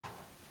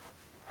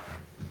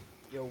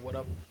Yo, what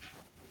up?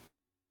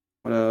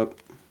 What up?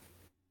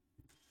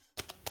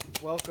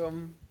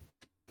 Welcome,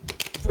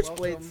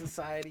 Switchblade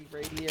Society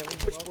Radio.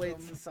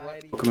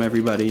 Welcome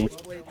everybody,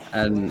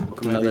 and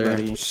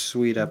another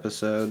sweet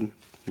episode.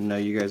 I know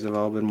you guys have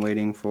all been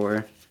waiting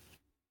for.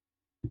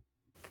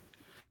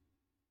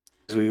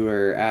 We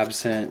were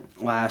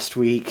absent last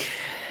week,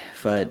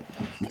 but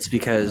it's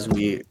because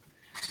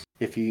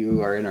if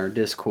you are in our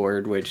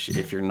Discord, which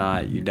if you're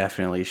not, you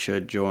definitely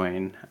should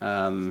join.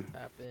 Tap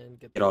in,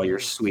 get Get the all your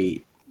links.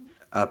 sweet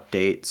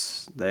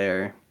updates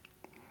there.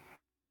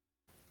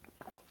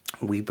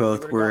 We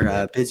both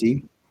were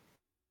busy.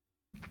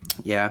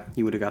 Yeah,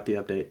 you would have got the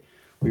update.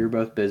 We were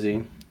both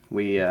busy.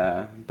 We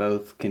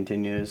both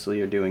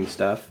continuously are doing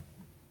stuff.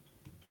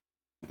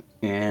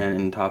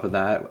 And on top of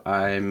that,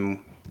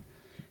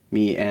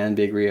 me and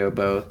Big Rio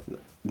both,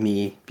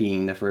 me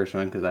being the first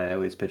one because I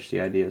always pitch the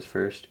ideas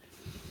first.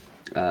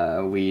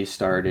 We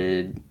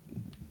started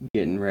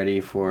getting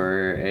ready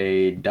for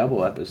a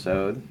double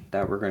episode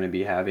that we're going to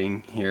be having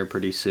here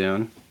pretty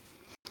soon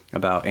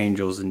about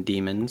angels and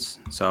demons.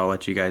 So I'll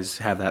let you guys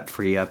have that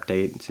free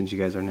update since you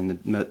guys aren't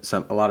in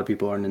a lot of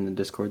people aren't in the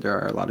Discord. There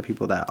are a lot of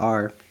people that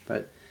are,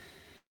 but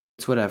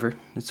it's whatever.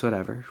 It's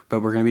whatever.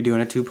 But we're going to be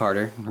doing a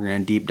two-parter. We're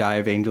going to deep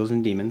dive angels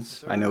and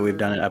demons. I know we've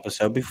done an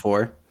episode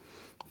before,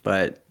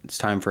 but it's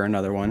time for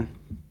another one.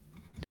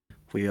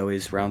 We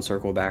always round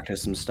circle back to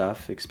some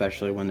stuff,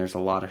 especially when there's a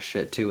lot of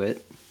shit to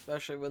it.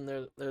 Especially when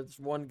there's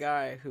one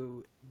guy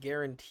who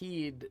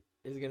guaranteed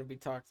is gonna be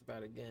talked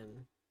about again.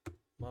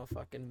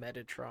 Motherfucking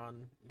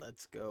Metatron.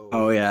 Let's go.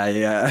 Oh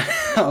yeah.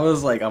 I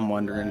was like, I'm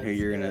wondering who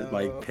you're gonna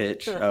like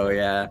pitch. Oh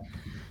yeah,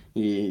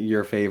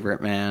 your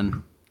favorite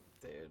man.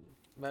 Dude,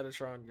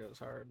 Metatron goes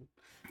hard.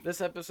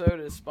 This episode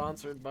is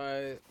sponsored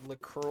by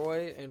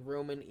LaCroix and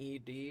Roman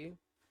ED.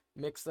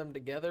 Mix them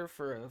together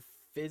for a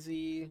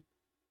fizzy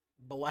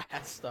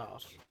blast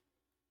off.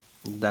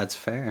 That's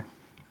fair.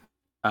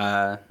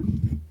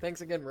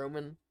 Thanks again,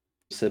 Roman.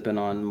 Sipping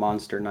on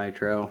Monster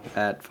Nitro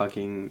at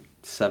fucking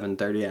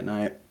 7:30 at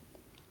night.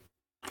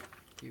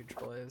 Huge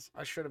blaze.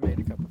 I should have made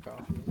a cup of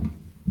coffee.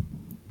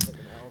 Took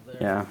an L there.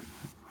 Yeah.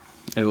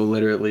 It will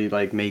literally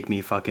like make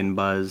me fucking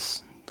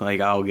buzz.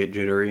 Like I'll get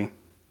jittery.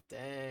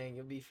 Dang,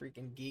 you'll be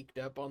freaking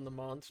geeked up on the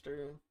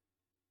monster.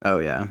 Oh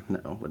yeah,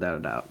 no, without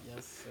a doubt.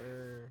 Yes,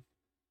 sir.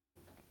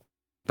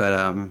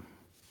 But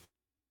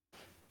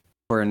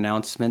for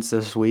announcements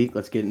this week,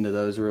 let's get into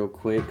those real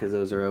quick because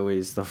those are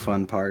always the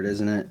fun part,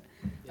 isn't it?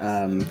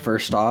 Yes,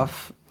 first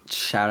off,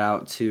 shout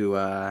out to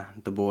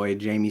the boy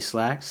Jamie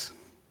Slacks.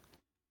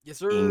 Yes,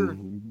 sir.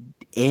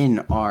 In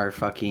our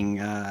fucking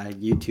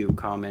YouTube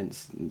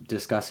comments,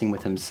 discussing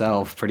with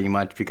himself pretty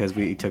much because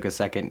it took me a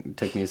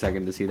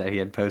second to see that he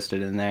had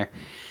posted in there.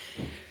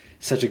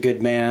 Such a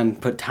good man.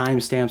 Put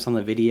timestamps on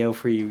the video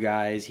for you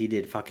guys. He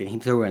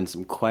threw in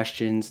some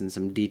questions and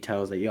some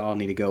details that y'all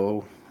need to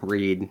go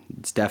read.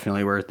 It's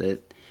definitely worth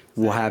it.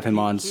 We'll have him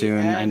on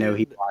soon. I know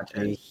he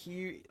watches.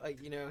 He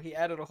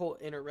added a whole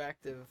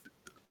interactive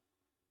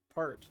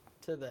part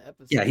to the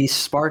episode. Yeah, he's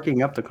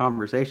sparking up the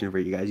conversation for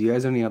you guys. You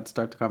guys don't even have to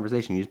start the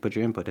conversation. You just put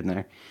your input in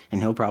there,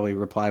 and he'll probably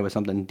reply with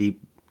something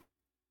deep.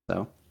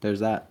 So there's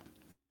that.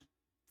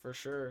 For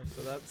sure.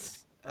 So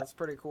that's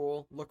pretty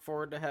cool. Look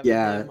forward to having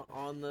him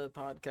on the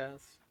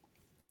podcast.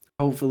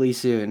 Hopefully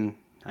soon.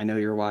 I know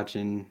you're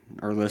watching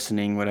or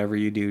listening, whatever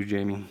you do,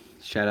 Jamie.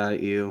 Shout out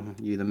you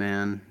the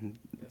man.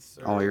 Yes,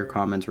 sir. All your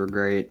comments were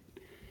great.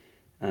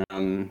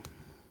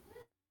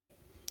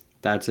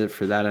 That's it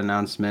for that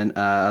announcement.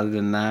 Other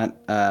than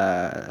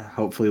that,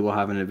 hopefully we'll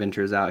have an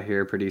Adventures out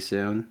here pretty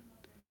soon.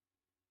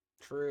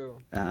 True.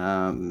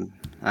 I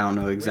don't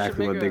know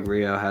exactly what Big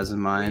Rio has in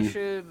mind. We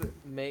should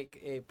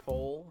make a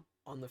poll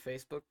on the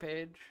Facebook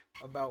page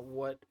about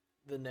what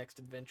the next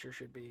adventure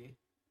should be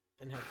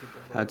and have people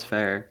vote. That's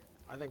fair.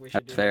 I think we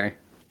should That's fair.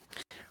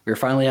 We're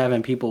finally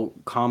having people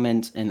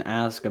comment and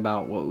ask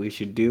about what we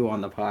should do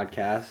on the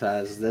podcast,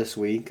 as this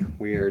week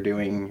we are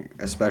doing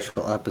a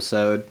special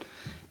episode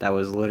that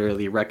was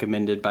literally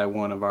recommended by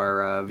one of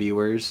our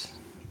viewers.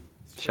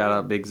 Shout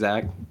out Big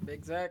Zach.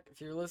 Big Zach,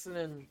 if you're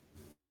listening,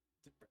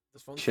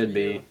 this one's should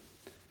be.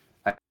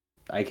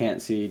 I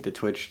can't see the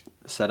Twitch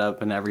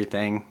setup and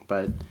everything,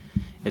 but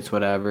it's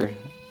whatever.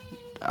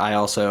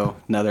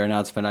 Another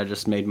announcement, I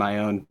just made my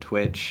own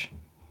Twitch,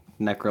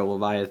 Necro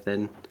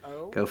Leviathan.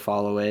 Go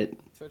follow it.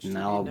 Twitch and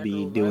I'll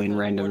be doing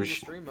random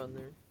stream on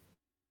there.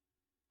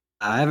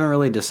 I haven't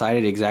really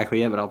decided exactly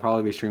yet, but I'll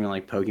probably be streaming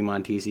like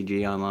Pokemon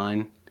TCG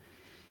online.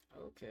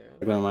 Okay.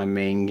 One of my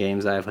main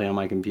games that I play on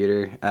my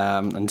computer.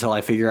 Until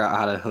I figure out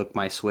how to hook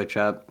my Switch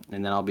up,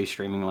 and then I'll be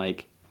streaming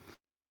like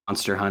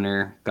Monster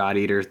Hunter, God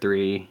Eater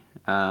 3,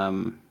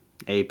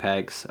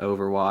 Apex,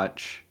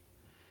 Overwatch.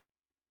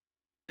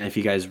 And if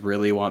you guys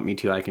really want me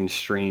to, I can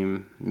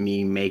stream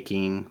me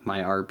making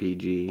my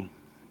RPG.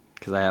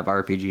 Because I have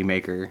RPG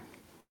Maker.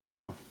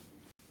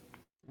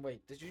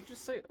 Wait, did you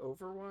just say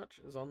Overwatch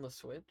is on the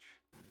Switch?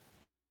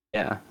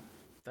 Yeah.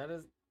 That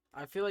is...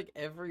 I feel like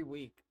every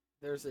week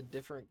there's a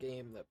different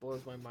game that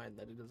blows my mind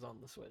that it is on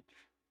the Switch.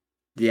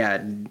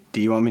 Yeah,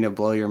 do you want me to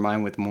blow your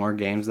mind with more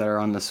games that are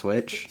on the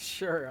Switch?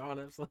 Sure,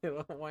 honestly,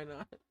 why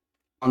not?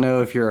 I don't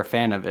know if you're a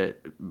fan of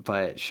it,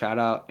 but shout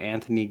out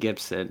Anthony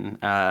Gibson,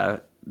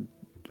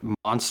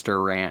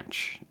 Monster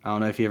Ranch. I don't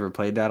know if you ever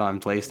played that on I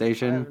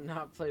PlayStation. have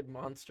not played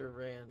Monster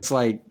It's Ranch.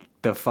 like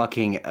the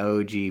fucking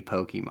OG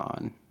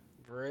Pokemon.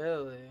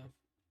 Really?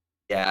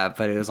 Yeah,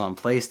 but it was on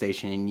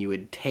PlayStation, and you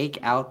would take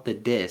out the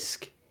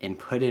disc and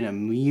put in a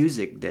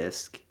music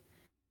disc,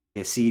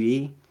 a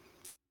CD,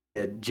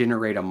 to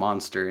generate a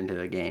monster into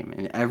the game,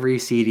 and every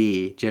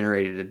CD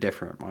generated a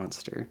different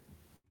monster.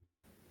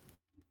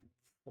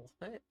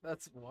 What?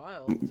 That's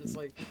wild. Just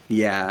like,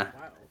 Yeah.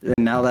 wow. And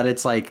now that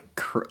it's like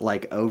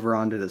over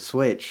onto the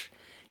Switch,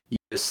 you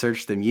just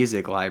search the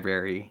music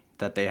library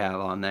that they have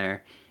on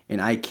there.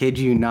 And I kid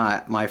you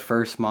not, my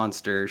first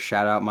monster,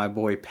 shout out my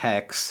boy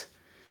Pex,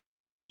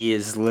 he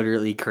is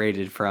literally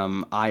created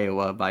from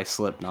Iowa by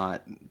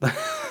Slipknot.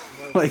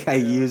 Let's Like I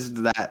go. used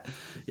that.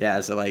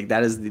 Yeah, so like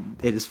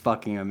it is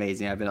fucking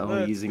amazing. I've been only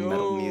Let's using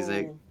metal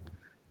music. go.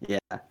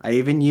 Yeah. I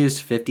even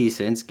used 50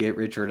 Cent's Get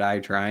Rich or Die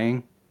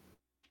Trying.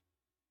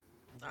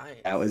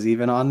 That Nice. was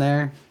even on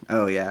there.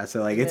 Oh yeah,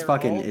 so like And it's they're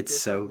fucking all it's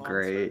different so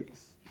great.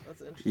 monsters.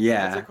 That's interesting. What's it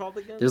Yeah. called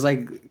again? There's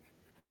like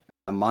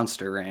a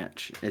Monster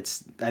Ranch.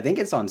 I think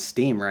it's on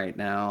Steam right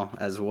now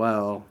as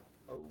well.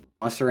 Oh,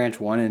 Monster Ranch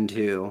 1 and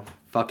 2.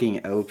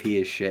 Fucking OP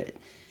as shit.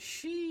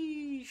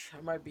 sheesh.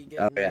 I might be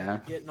Oh yeah.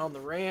 getting on the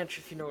ranch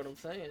if you know what I'm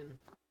saying.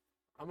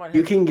 I might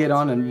You head to the can get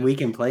on Monster and we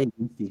can Ranch. play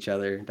against each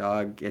other,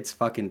 dog. It's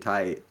fucking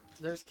tight.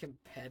 There's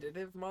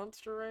competitive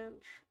Monster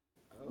Ranch.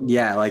 Oh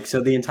Yeah, like so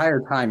the shit.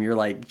 entire time you're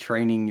like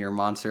training your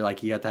monster,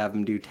 like you have to have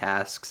them do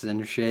tasks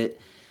and shit.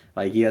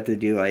 Like you have to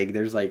do like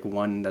there's like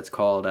one that's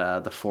called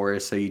the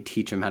forest, so you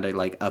teach him how to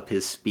like up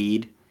his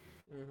speed.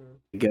 Hmm.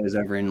 It goes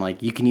over and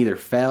like you can either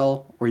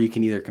fail or you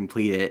can either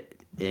complete it.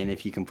 And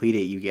if you complete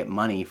it, you get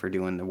money for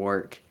doing the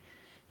work.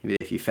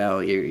 If you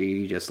fail,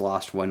 you just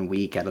lost 1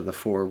 week out of the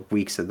 4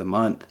 weeks of the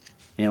month.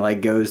 And it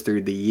like goes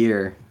through the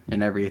year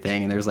and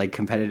everything. And there's like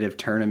competitive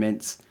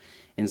tournaments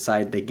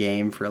inside the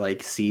game for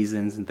like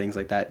seasons and things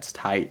like that. It's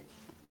tight.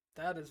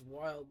 That is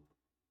wild.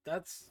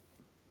 That's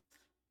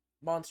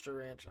Monster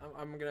Ranch.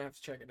 I'm gonna have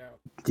to check it out.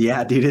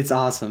 Yeah, dude, it's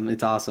awesome.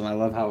 It's awesome. I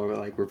love how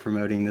we're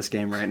promoting this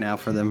game right now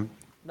for them.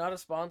 Not a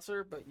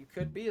sponsor, but you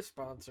could be a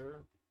sponsor.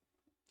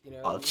 Oh, You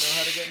know how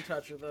to get in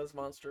touch with us,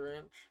 Monster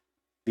Ranch.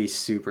 be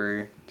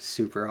super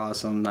super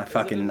awesome. Is it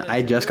a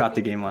I just Nintendo got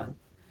the game? game on.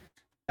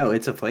 Oh,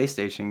 it's a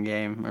PlayStation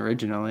game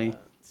originally.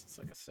 It's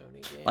like a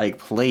Sony game. Like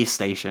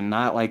PlayStation,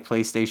 not like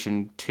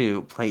PlayStation 2.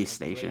 Like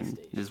PlayStation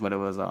PlayStation. is what it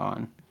was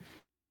on.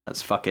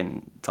 It's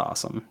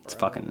awesome. It's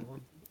fucking Bro.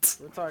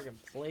 We're talking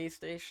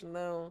PlayStation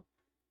though.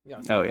 You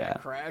gotta oh talk that yeah.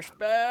 Crash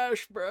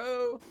Bash,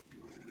 bro.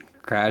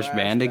 Crash Crash Bash.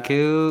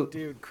 Bandicoot,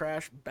 Dude,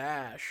 Crash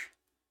Bash.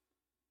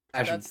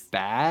 Crash That's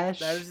that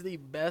Bash. is the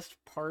best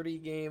party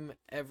game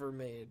ever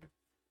made.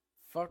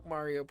 Fuck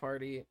Mario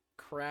Party.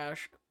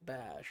 Crash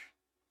Bash.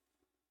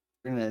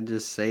 We're gonna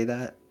just say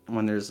that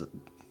when there's.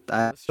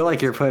 I I'm feel like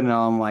straight you're putting saying it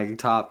it. on like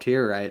top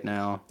tier right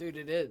now. Dude,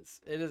 it is.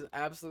 It is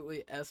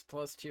absolutely S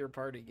plus tier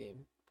party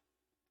game.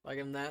 Like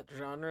in that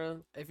genre,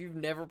 if you've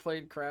never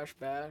played Crash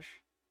Bash,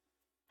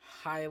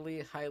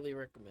 highly, highly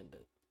recommend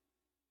it.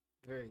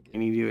 Very good.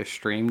 Can you do a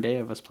stream day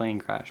of us playing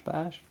Crash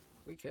Bash?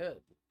 We could.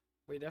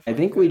 We I definitely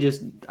think we could.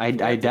 just. We I have to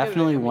get an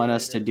definitely want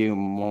us to emulator. do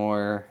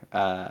more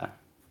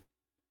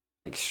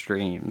like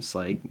streams,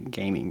 like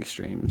gaming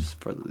streams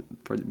for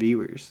the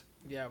viewers.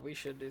 Yeah, we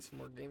should do some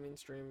more gaming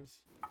streams.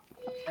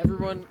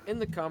 Everyone in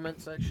the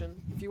comment section,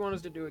 if you want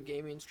us to do a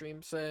gaming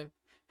stream, say,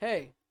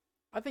 "Hey,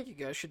 I think you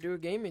guys should do a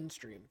gaming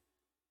stream,"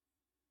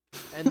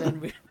 and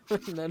then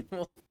and then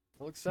we'll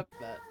accept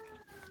that.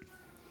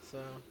 So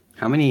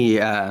How many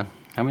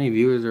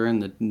viewers are in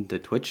the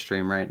Twitch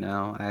stream right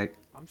now?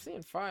 I'm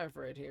seeing 5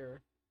 right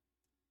here.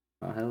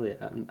 Oh hell yeah.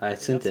 I We got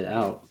sent it some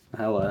out. peeps.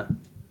 Hella.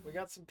 We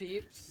got some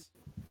peeps.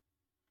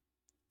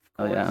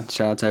 Of Oh yeah. course,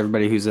 Shout out to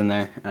everybody who's in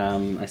there.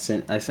 I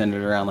sent it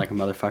around like a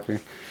motherfucker.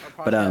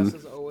 our But podcast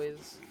is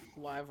always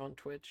live on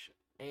Twitch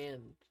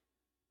and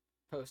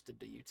posted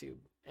to YouTube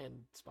and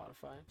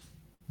Spotify.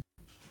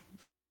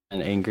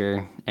 and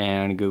Anchor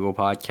and Google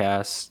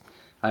Podcasts.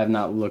 I have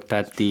not looked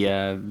at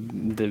the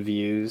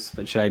views,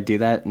 but should I do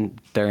that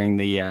during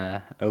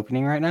the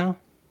opening right now?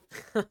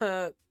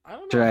 I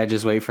don't Should know. I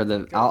just wait for the?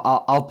 Good.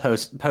 I'll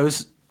post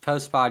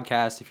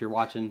podcast if you're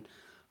watching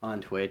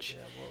on Twitch.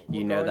 Yeah, we'll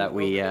You go know into that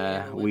we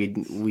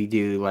opening analytics. we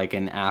do like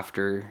an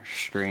after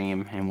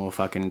stream and we'll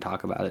fucking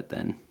talk about it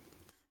then.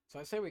 So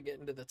I say we get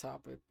into the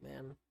topic,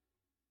 man.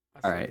 I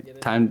All say we right, get into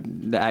it.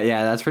 time.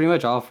 Yeah, that's pretty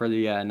much all for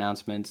the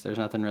announcements. There's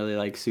nothing really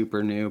like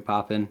super new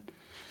popping.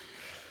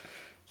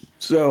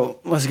 So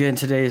let's get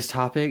into today's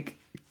topic.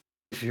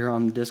 If you're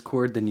on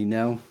Discord, then you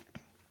know.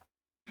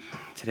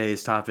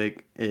 Today's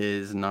topic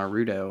is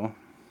Naruto.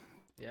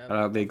 Yeah, Shout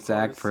out of Big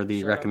Zach course. for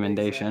the Shout out Big Zach.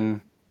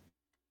 recommendation.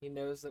 He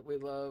knows that we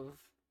love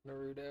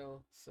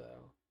Naruto, so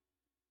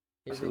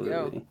here we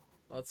go. Absolutely.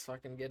 Let's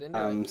fucking get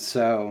into it.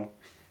 So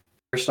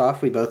first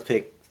off, we both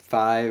picked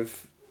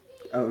 5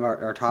 of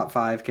our top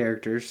 5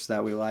 characters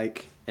that we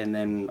like and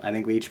then I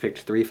think we each picked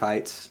 3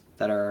 fights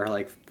that are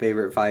like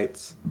favorite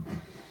fights.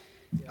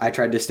 Yeah, I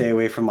tried to stay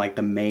away from like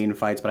the main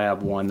fights, but I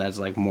have one that's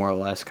like more or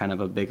less kind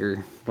of a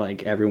bigger,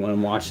 like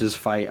everyone watches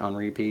fight on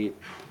repeat.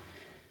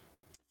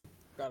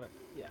 got it.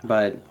 Yeah,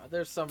 But no,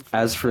 there's some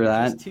as fights that for are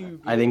that, just too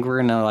I think good.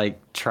 we're gonna like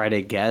try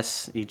to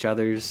guess each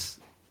other's.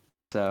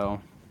 So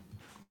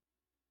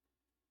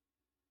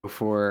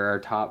for our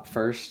top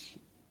first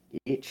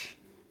each.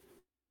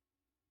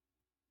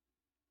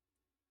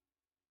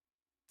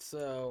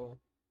 So,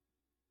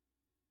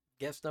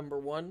 guess number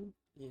one.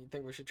 You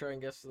think we should try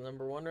and guess the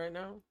number one right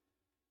now?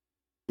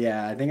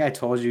 Yeah, I think I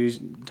told you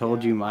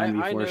Yeah, mine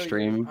I before know yours.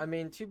 stream. I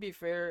mean, to be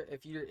fair,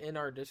 if you're in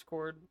our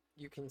Discord,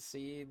 you can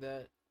see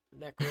that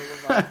Necro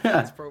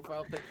Leviathan's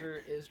profile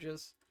picture is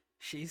just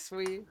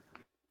Shisui.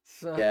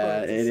 So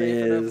Yeah, it's a it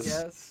safe enough is.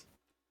 guess.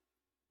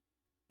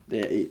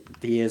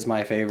 He is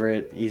my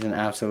favorite. He's an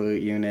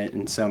absolute unit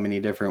in so many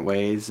different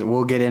ways.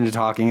 We'll get into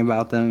talking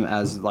about them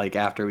as like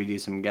after we do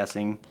some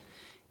guessing,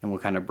 and we'll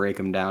kind of break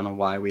them down on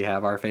why we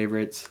have our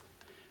favorites.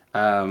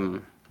 Okay.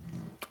 Um,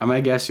 I'm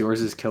gonna guess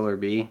yours is Killer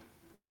B.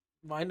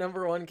 My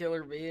number one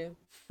Killer B.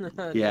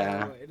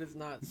 Yeah, No, it is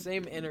not.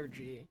 Same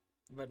energy,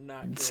 but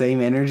not Killer same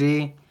B.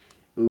 energy.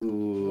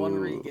 One Ooh,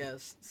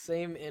 re-guess.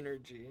 Same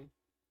energy.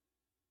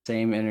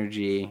 same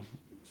energy,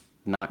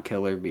 not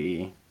Killer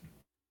B.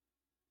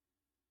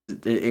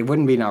 It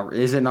wouldn't be not.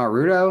 Is it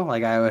Naruto?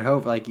 Like I would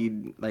hope. Like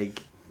you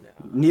like. No,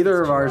 it's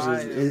Neither of ours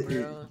is.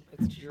 Jiraiya, bro.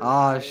 It's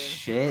Oh Jiraiya.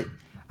 shit!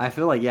 I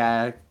feel like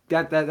yeah.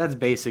 That's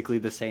basically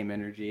the same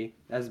energy.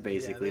 That's Yeah,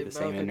 basically they the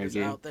same both are just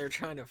energy. out there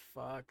trying to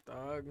fuck,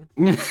 dog.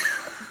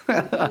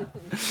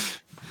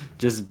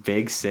 Just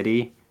big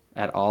city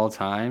at all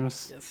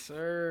times. Yes,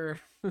 sir.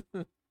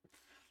 Yeah,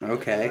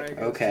 Okay, Jiraiya goes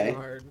too okay.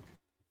 hard.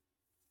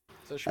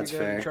 So should we That's go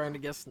to fair. trying to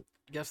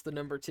guess the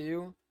number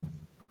two?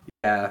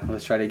 Yeah,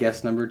 let's try to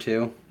guess number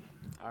 2.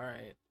 All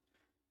right.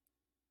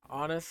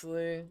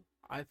 Honestly,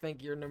 I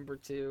think your number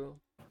two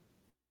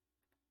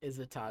is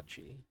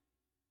Itachi.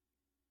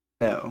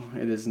 No,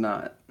 it is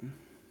not.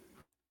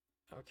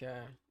 Okay.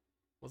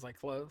 Was I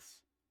close?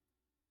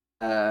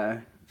 Uh,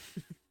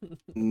 That's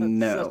such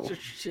no. a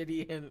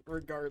shitty hint,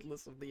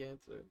 regardless of the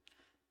answer.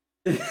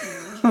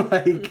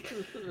 Like,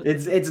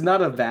 it's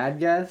not a bad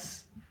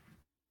guess.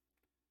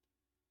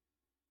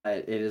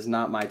 It is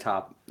not my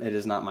top. It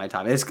is not my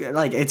top. It's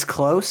like it's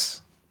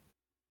close,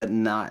 but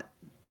not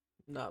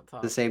Not at the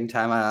top. same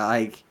time. I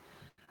like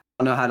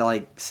I don't know how to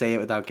like say it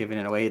without giving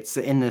it away. It's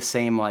in the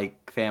same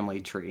like family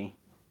tree.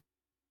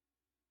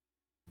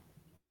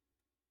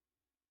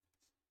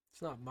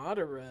 It's not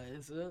Madara,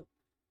 is it?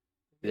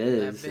 It Getting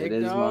that is. It big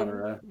is dog?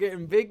 Madara.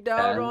 Getting big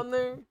dog Yeah. on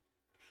there?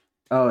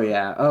 Oh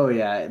yeah. Oh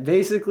yeah.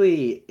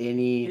 Basically,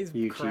 any He's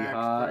cracked,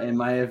 Uchiha, in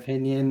bro. my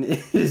opinion,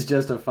 is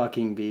just a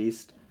fucking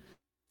beast.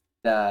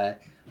 Uh,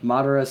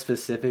 Madara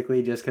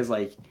specifically, just because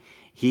like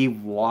he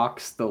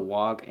walks the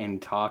walk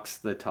and talks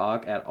the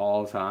talk at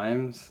all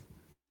times.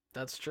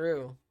 That's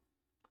true.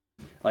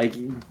 Like,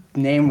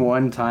 name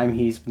one time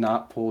he's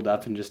not pulled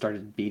up and just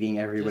started beating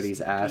Just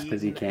everybody's ass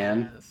because he beating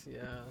can. ass,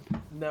 yeah.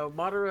 No,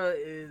 Madara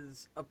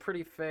is a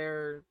pretty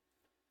fair.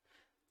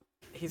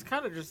 He's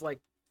kind of just like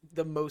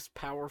the most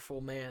powerful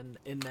man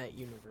in that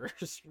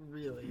universe,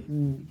 really.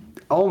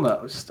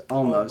 Almost. You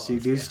Almost, do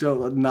yeah.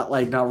 still not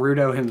like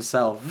Naruto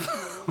himself.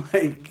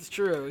 Like, It's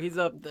true. He's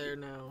up there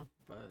now,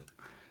 but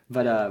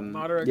but yeah,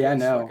 Madara yeah, goes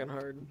no. fucking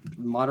hard.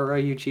 Madara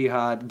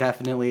Uchiha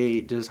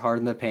definitely just hard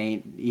in the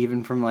paint,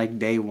 even from like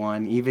day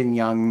one. Even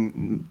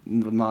young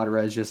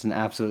Madara is just an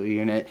absolute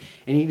unit,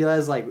 and he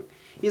does like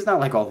he's not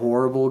like a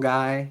horrible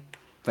guy,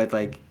 but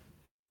like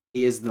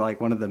he is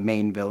like one of the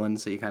main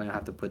villains, so you kind of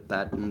have to put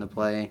that into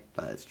play.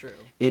 But It's true.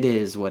 it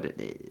is what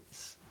it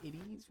is. It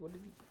is what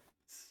it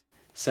is.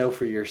 So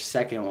for your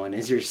second one,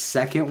 is your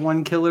second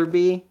one Killer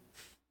B?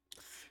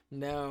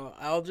 No,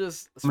 I'll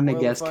just I'm gonna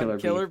spoil the guess fun. Killer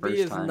B Killer B first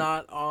is time.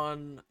 not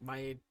on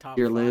my top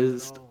Your five at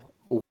list.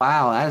 all.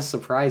 Wow, that's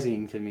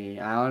surprising to me.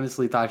 I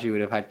honestly thought you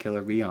would have had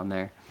Killer B on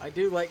there. I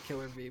do like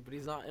Killer B, but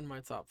he's not in my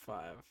top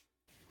five.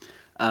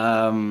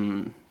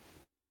 Um,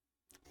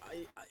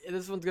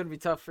 This one's gonna be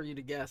tough for you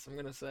to guess. I'm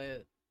gonna say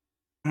it.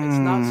 It's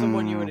not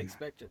someone you would hmm,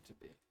 expect it to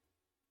be.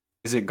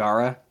 is it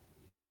Gara?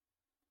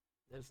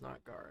 It's not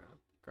Gara.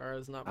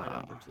 Gara's not my Uh,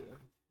 number two.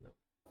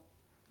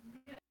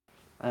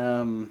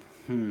 Nope.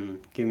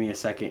 give me a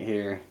second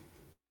here.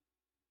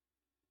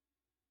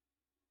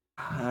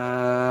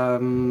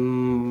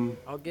 Um,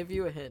 I'll give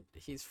you a hint.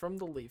 He's from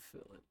the Leaf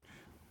Village.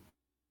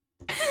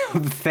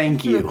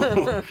 thank you.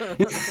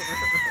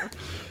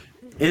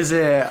 Is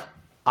it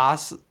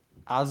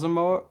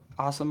Asumoro?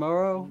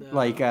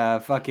 Like No.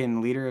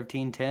 fucking leader of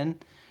Teen 10?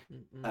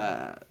 Mm-mm.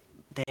 Uh,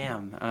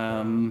 damn.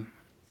 No.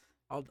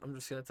 I'm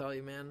just gonna tell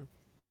you, man.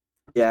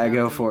 Yeah,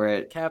 go Captain for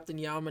it. Captain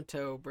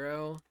Yamato,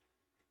 bro.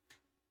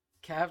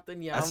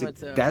 Captain That's a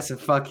Yamato. that's a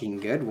fucking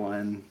good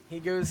one. He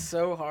goes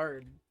so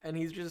hard, and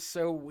he's just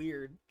so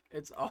weird.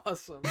 It's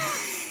awesome.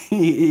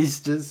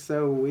 He's just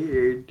so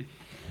weird.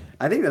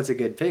 I think that's a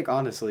good pick,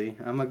 honestly.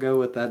 I'm gonna go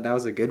with that. That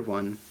was a good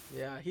one.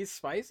 Yeah, he's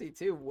spicy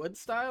too. Wood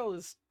style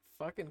is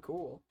fucking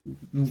cool.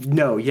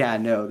 No, yeah,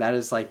 no, that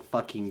is like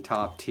fucking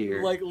top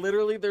tier. Like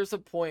literally, there's a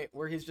point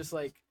where he's just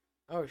like,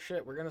 "Oh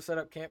shit, we're gonna set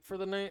up camp for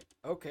the night."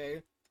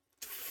 Okay,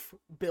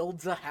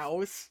 builds a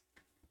house.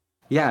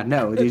 Yeah,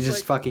 no, you It's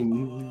just like,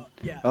 fucking.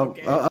 yeah, Oh,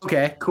 okay. oh,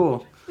 okay,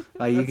 cool. You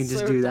That's can just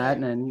so do that,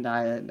 tight. and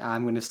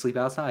I'm gonna sleep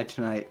outside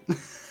tonight.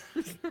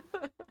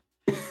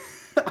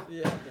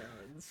 Yeah, no,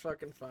 it's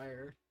fucking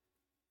fire.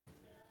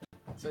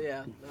 So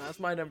yeah, no, that's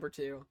my number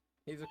two.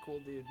 He's a cool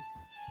dude.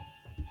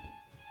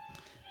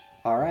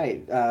 All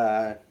right,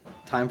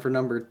 time for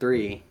number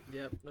three.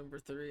 Yep, number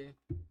three.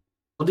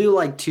 We'll do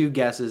like two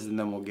guesses and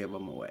then we'll give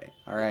them away.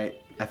 All right.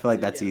 I Yep, feel like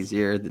two that's guesses.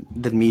 easier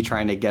than me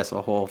trying to guess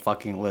a whole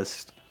fucking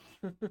list.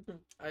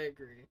 I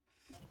agree.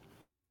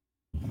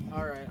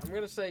 All right, I'm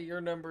gonna say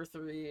you're number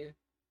three,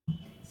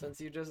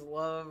 since you just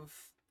love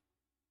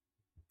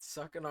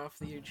sucking off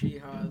the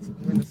Uchihas.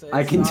 I'm gonna say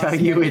I can tell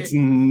you it's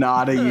Sasuke.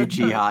 not a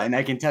Uchiha, and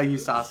I can tell you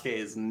Sasuke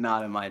is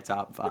not in my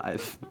top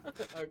five.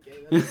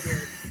 Okay,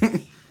 that's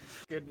good.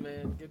 Good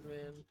man, good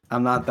man.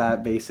 I'm not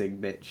that basic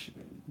bitch,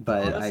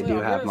 but I Honestly,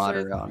 do have I'm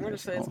Madara on gonna there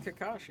say it's still.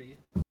 Kakashi.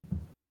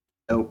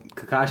 Nope,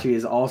 Kakashi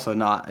is also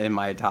not in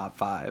my top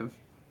five.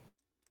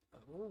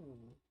 Ooh.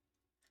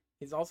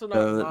 He's also not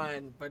So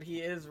mine, but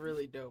he is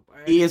really dope. I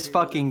he actually is do really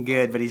fucking fuck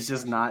good, but with he's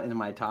just Kakashi. not in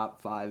my top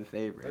five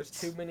There's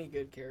too favorites. many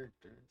good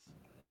characters.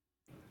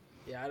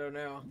 Yeah, I don't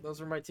know.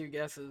 Those were my two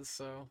guesses,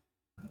 so.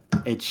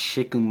 It's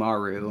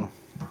Shikamaru.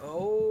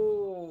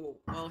 Oh,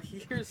 well,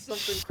 here's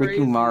something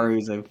crazy.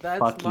 Shikamaru's a That's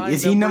fucking. my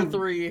Is he number number?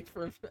 three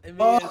for me as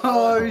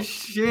Oh well.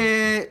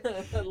 shit!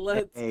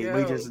 Let's Hey,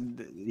 go.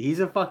 he's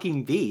a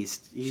fucking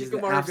beast. He's the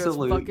Shikamaru goes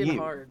absolute fucking you.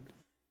 hard.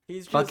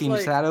 He's just Fucking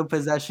like, shadow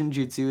possession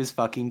jutsu is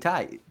fucking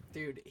tight.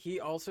 dude, he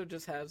also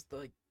just has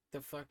the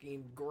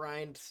fucking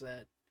grind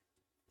set.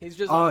 He's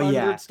just Oh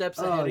yeah. 100 steps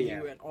Oh ahead of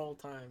yeah. you at all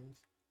times.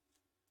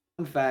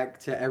 Fun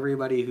fact to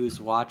everybody who's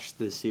watched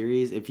the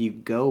series, if you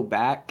go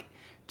back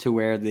to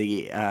where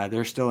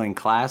they're still in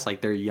class,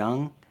 like they're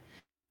young,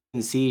 you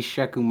can see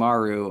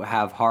Shikamaru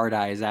have hard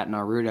eyes at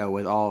Naruto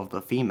with all of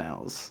the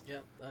females.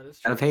 Yep, that is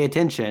Gotta true. pay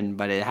attention,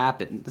 but it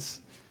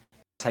happens.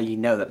 That's how you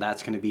know that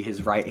that's gonna be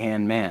his right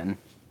hand man.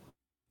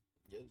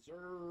 Yes,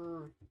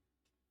 sir.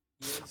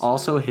 Yes,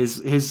 Also, sir.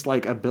 his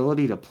like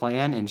ability to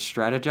plan and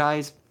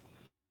strategize,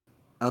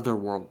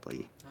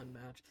 otherworldly.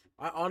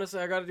 Unmatched.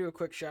 I gotta do a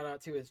quick shout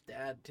out to his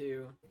dad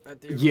too. That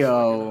dude was fucking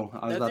up.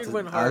 Yo, That dude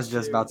went I was hard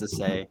just about too. to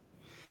say.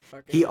 He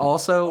Fucking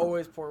also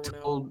always pour one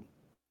out. told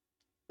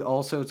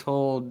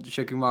told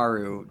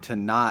Shikamaru to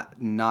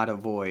not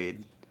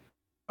avoid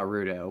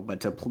Naruto, but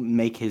to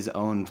make his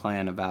own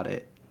plan about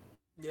it.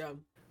 Yeah.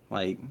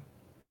 Like,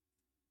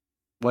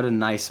 what a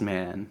nice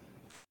man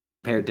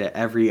compared to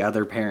every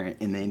other parent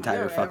in the I know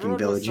entire fucking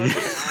everyone was village.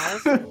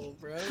 such an asshole,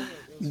 bro. Like, it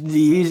was fucked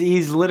up.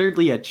 He's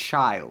literally a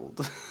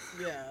child.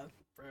 Yeah,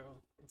 bro.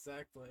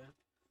 Exactly.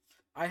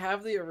 I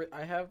have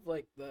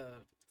like the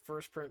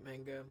first print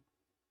manga,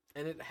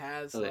 and it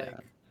has Oh yeah. like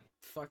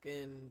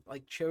fucking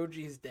like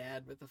Choji's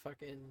dad with a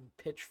fucking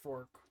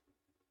pitchfork,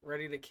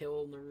 ready to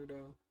kill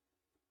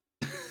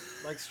Naruto.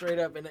 Like straight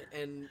up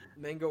in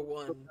manga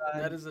one,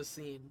 that is a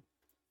scene.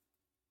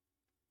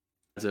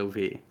 That's OP.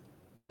 Yeah,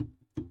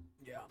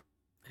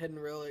 hidden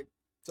relic.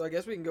 So I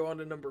guess we can go on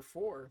to number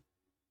four.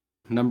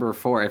 Number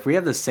four. If we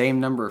have the same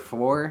number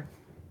four,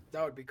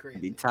 That would be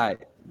that'd be crazy.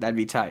 tight. That'd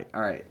be tight.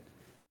 All right.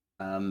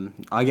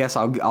 I guess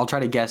I'll try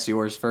to guess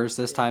yours first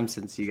this Yeah, time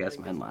since you try to guessed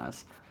mine guess.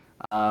 last.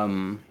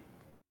 Um,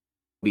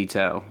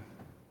 Obito.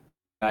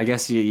 I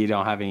guess you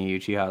don't have any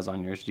Uchihas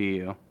on yours, do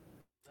you?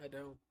 I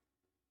don't.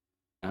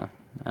 Yeah.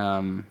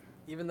 Um,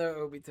 Even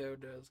though Obito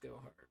does go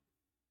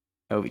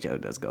hard. Obito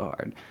does go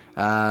hard.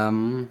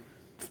 Um,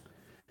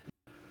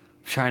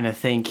 Trying to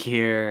think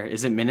here.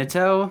 Is it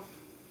Minato?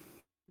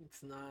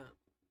 It's not.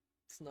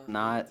 It's not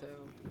Not.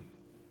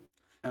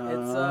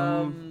 Naruto. It's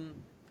Um.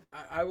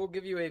 I will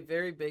give you a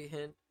very big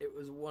hint. It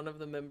was one of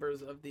the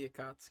members of the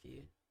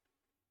Akatsuki.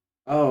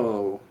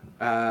 Oh.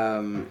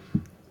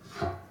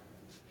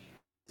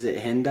 Is it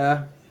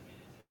Hinda?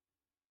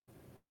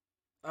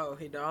 Oh,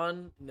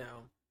 Hidan? No.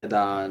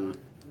 Hidan.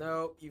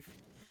 No, you.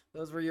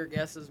 Those were your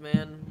guesses,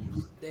 man.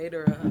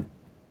 Datara.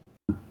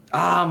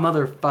 Ah,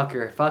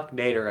 motherfucker. Fuck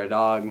Nader, a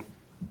dog.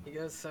 He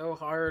goes so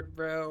hard,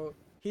 bro.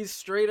 He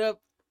straight up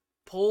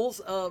pulls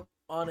up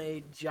on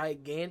a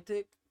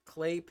gigantic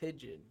clay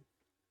pigeon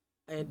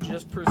and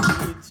just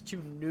proceeds to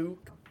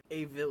nuke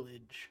a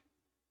village.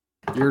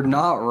 You're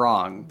not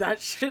wrong.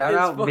 That shit Shout is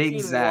out Big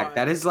fucking Zach.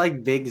 That wild. is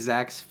like Big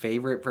Zach's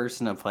favorite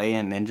person to play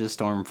in Ninja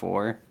Storm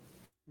 4.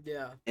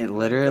 Yeah. It No, he goes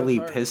literally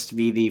hard. pissed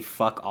me the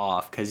fuck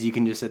off because you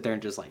can just sit there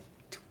and just like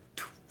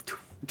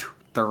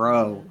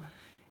throw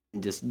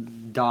and just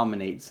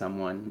dominate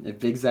someone. If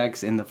Big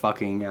Zach's in the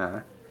fucking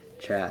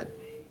chat,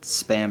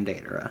 spam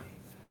Datara.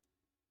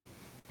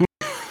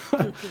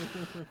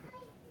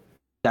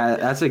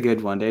 That's a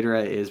good one.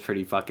 Datara is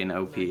pretty fucking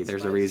OP. Nice,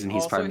 There's a nice. reason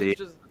he's part Also, of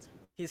the.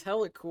 he's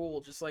hella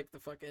cool, just like the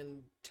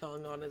fucking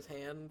tongue on his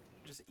hand,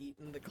 just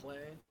eating the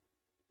clay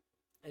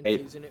and Hey.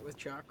 fusing it with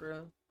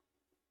chakra.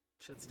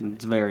 Shit's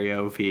It's tight. very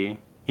OP.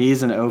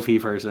 He's an OP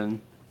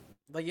person.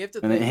 Like you have to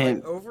And then think,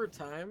 like him over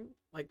time,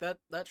 like that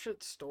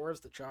shit stores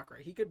the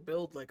chakra. He could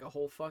build like a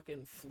whole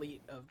fucking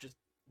fleet of just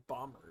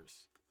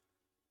bombers.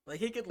 Like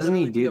he could doesn't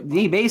he literally be do?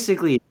 a He bomber.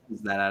 basically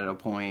does that at a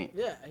point.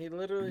 Yeah, he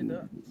literally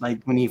does.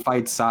 Like when he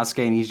fights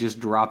Sasuke and he's just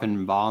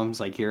dropping bombs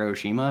like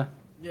Hiroshima.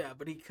 Yeah,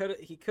 but he could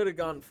have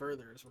gone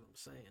further. Is what I'm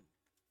saying.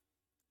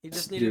 He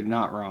just You're needed,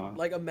 not wrong.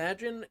 like,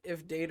 imagine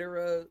if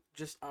Datara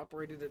just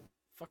operated a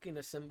fucking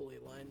assembly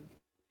line.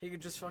 He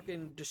could just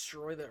fucking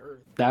destroy the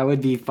Earth. That would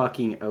be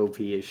fucking OP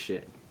as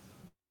shit.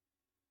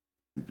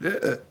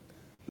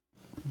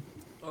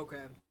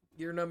 Okay,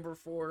 you're number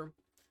 4.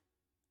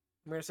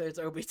 I'm gonna say it's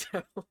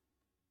Obito.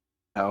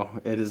 No,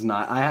 it is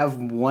not. I have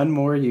one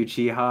more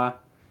Uchiha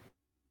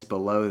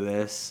below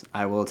this.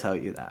 I will tell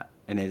you that,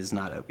 and it is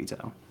not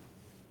Obito.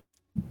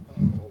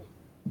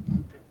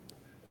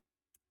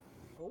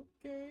 Oh,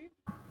 okay.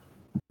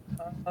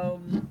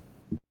 Um,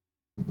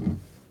 I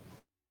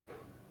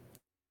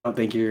don't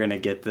think you're gonna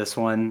get this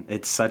one.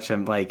 It's such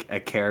a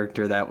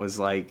character that was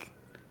like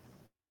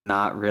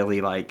not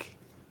really like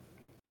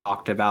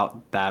talked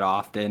about that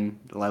often,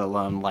 let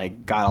alone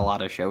like got a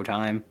lot of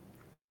showtime.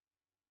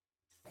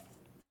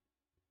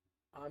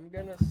 I'm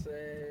gonna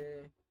say.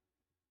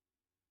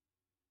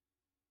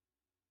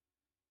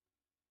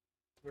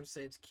 I'm gonna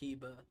say it's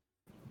Kiba.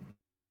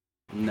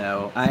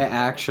 No,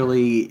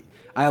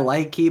 I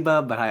like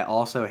Kiba, but I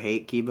also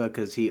hate Kiba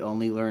because he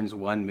only learns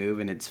one move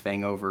and it's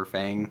Fang over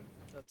Fang.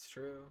 That's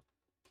true.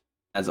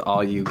 That's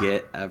all you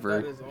get That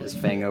ever is all is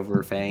you Fang get.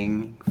 over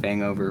Fang,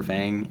 Fang over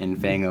Fang, and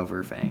Fang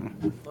over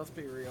Fang. Let's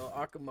be real.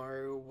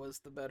 Akamaru was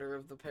the better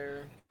of the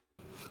pair.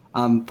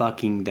 I'm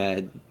fucking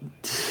dead.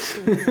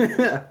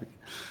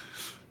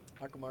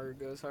 Akamaru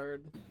goes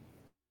hard.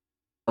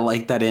 I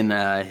like that in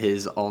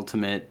his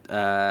ultimate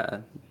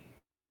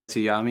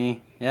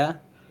Tsuyami. Yeah?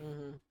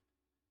 Mm-hmm.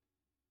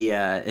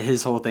 Yeah,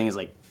 his whole thing is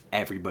like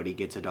everybody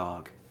gets a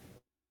dog.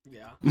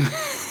 Yeah.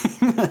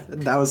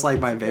 That was like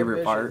It's my a good favorite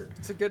vision. part.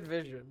 It's a good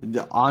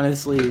vision.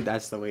 Honestly,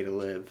 that's the way to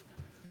live.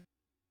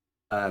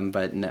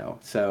 But no.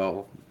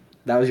 So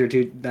that was your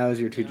two. That was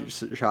your two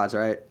Yeah. shots,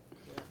 right?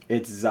 Yeah.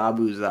 It's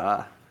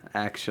Zabuza,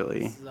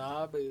 actually.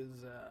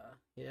 Zabuza.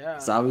 Yeah.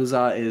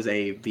 Zabuza is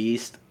a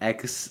beast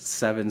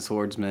X7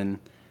 swordsman.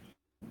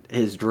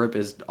 His drip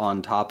is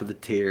on top of the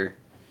tier.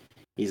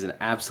 He's an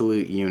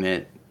absolute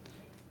unit.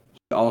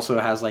 He also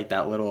has like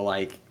that little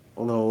like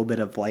a little bit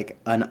of like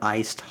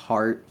uniced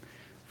heart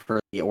for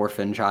the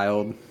orphan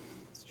child.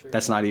 It's true.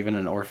 That's not even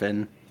an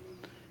orphan.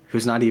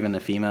 Who's not even a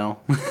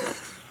female.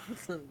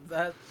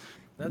 that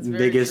that's very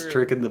Biggest true.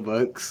 trick in the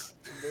books.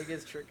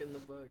 Biggest trick in the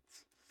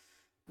books.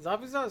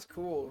 Zabuza is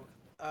cool.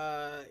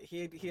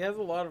 He has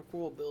a lot of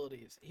cool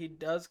abilities. He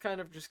does kind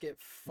of just get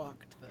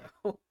fucked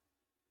though.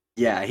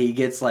 Yeah, he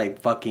gets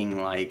like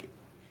fucking like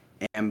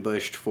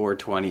ambushed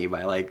 420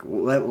 by like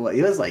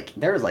it was like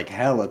there was like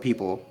hella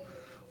people,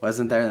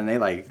 wasn't there?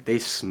 And they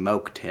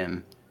smoked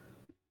him.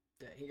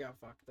 Yeah, he got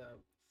fucked up.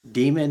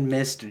 Demon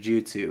Mist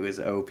Jutsu is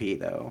OP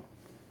though.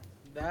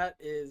 That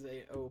is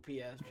a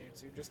OPS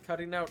jutsu. Just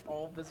cutting out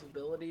all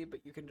visibility,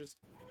 but you can just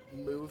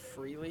move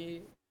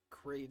freely.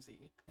 Crazy.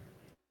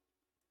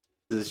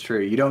 This is true.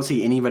 You don't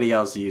see anybody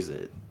else use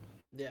it.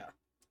 Yeah.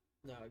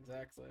 No,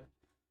 exactly.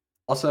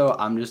 Also,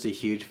 I'm just a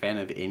huge fan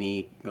of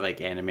any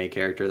like anime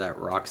character that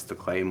rocks the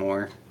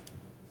claymore.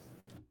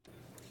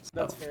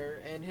 That's So fair.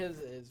 And his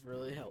is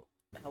really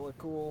hella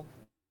cool.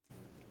 this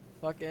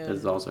Fucking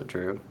is also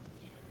true.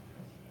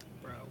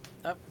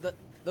 bro.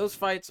 Those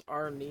fights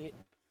are neat.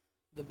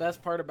 The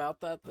best part about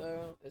that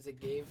though is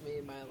it gave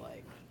me my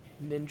like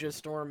Ninja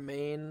Storm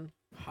main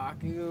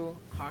Haku.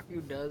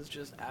 Haku does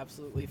just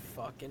absolutely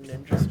fucking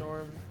Ninja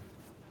Storm.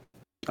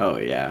 Oh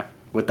yeah,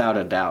 without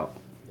a doubt.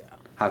 Yeah.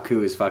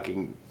 Haku is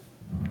fucking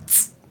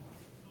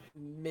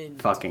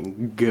Mint.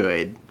 fucking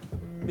good.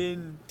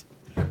 Mint.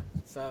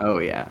 So Oh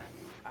yeah.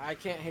 I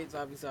can't hate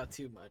Zabuza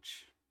too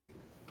much.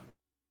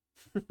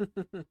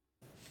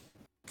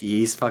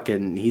 He's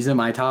in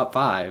my top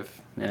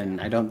 5,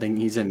 and I don't think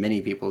he's in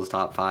many people's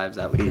top 5s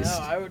at No,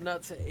 least. I would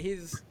not say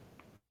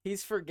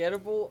he's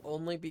forgettable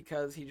only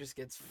because he just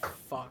gets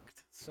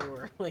fucked so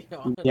early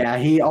on. Yeah,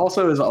 he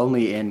also is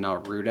only in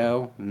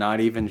Naruto, not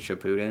even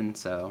Shippuden.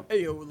 So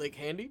Hey yo, like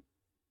handy.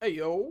 Hey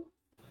yo.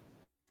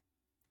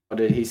 oh,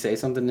 did he say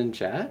something in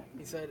chat?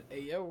 He said,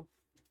 "Hey yo."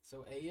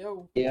 So hey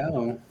yo.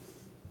 Yeah.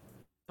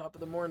 Top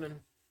of the morning.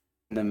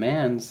 The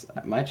man's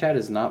my chat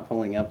is not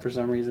pulling up for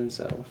some reason,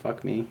 so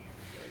fuck me.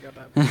 I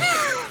got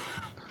that.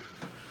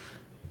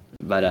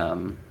 But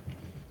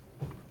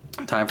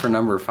time for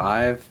number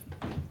 5.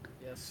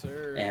 Yes,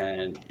 sir.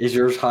 And is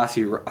yours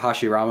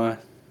Hashirama?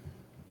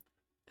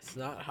 It's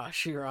not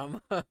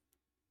Hashirama.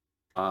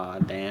 Ah,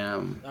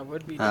 damn. That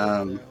would be dope,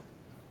 though.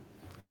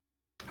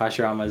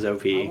 Hashirama is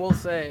OP. I will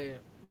say,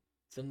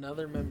 it's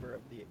another member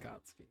of the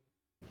Akatsuki.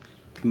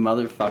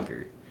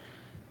 Motherfucker.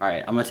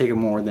 Alright, I'm gonna take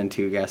more than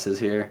 2 guesses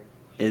here.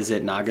 Is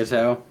it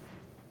Nagato?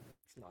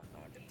 It's not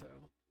Nagato.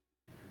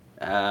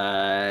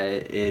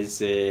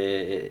 Is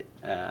it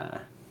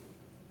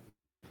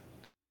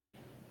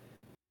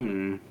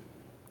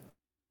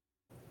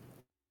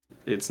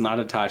It's not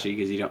Itachi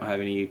because you don't have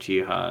any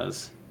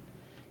Uchihas.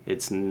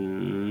 It's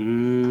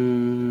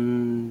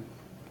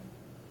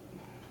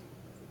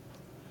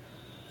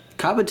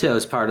Kabuto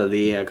is part of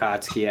the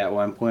Akatsuki at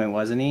one point,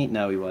 wasn't he?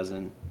 No, he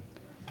wasn't.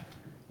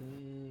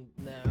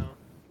 No,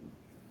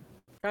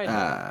 kind of.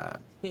 Uh,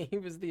 He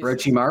was the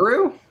assistant.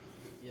 Orochimaru?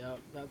 Yep,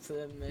 that's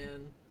him,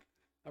 man.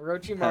 Hell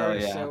Orochimaru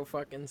is yeah. so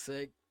fucking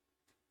sick.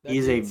 That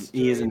He's a dude's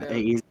he is straight an up.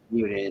 he's a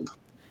mutant.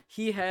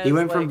 He He has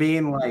went from like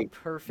being the like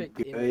perfect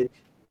good, image.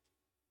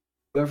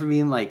 went from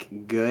being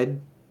like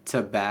good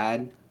to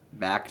bad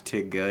back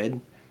to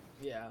good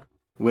Yeah,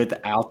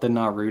 without the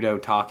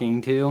Naruto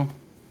talking to.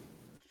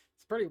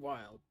 it's pretty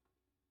wild.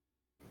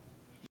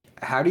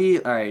 How do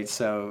you? All right,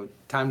 so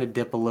time to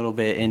dip a little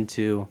bit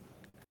into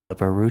the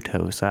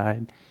Boruto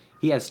side.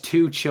 He has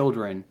two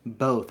children,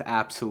 both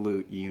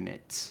absolute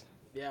units.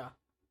 Yeah.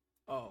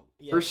 Oh,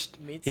 yep. First,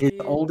 his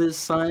Mitsuki.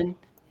 oldest son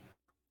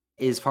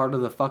is part of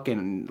the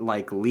fucking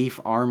like Leaf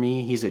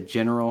Army. He's a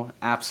general,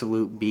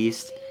 absolute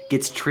beast.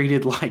 Gets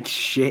treated like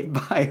shit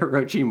by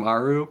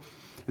Orochimaru.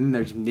 And then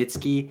there's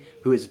Mitsuki,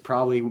 who is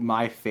probably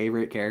my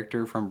favorite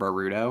character from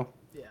Boruto,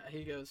 Yeah,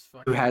 he goes who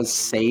fucking has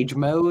crazy. Sage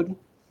Mode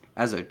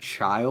as a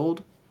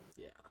child.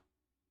 Yeah.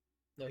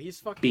 No, he's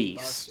fucking Beast.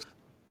 busted.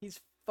 He's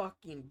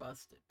fucking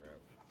busted, bro.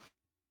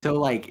 So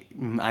like,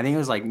 I think it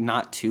was like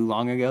not too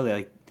long ago that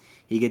like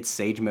he gets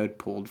Sage Mode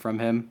pulled from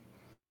him.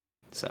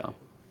 So,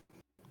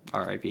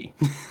 R.I.P.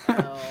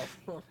 L.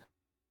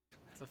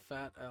 It's a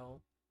fat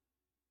L.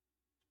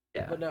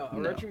 Yeah, But no,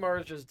 no.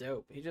 Orochimaru's just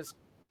dope. He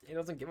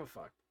doesn't give a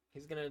fuck.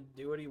 He's gonna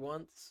do what he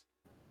wants,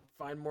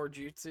 find more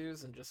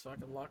jutsus, and just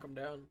fucking lock him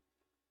down.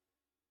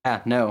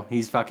 Yeah, no,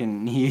 he's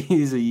fucking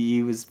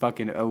he was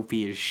fucking OP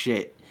as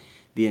shit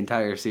the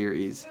entire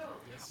series.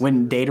 Yes,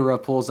 When sir.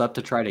 Datara pulls up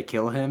to try to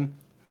kill him,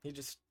 He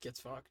just gets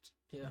fucked.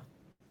 Yeah.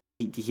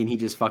 he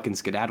just fucking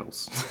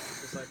skedaddles. Yeah.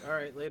 Just like, all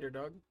right, later,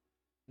 dog.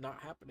 Not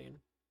happening.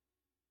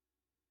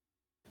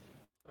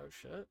 Oh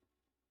shit.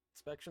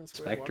 Inspection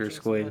Squid Spectre watching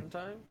some Squid.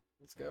 hentai.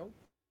 Let's go.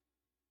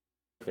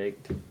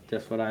 Perfect.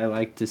 Just what I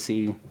like to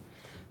see.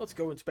 Let's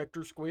go,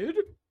 Inspector Squid.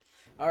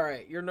 All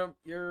right, your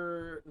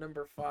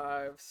number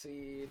 5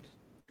 seed.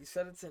 You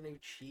said it's an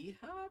Uchiha,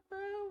 bro.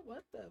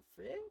 What the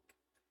frick?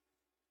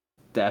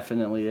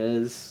 Definitely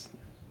is.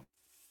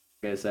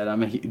 Like I said,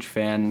 I'm a huge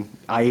fan.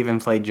 I even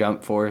play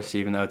Jump Force,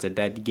 even though it's a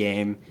dead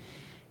game.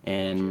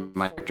 And Jump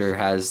my Force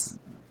character is.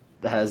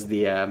 has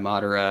the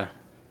Madara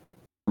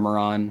armor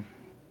on.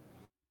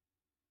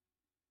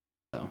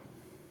 So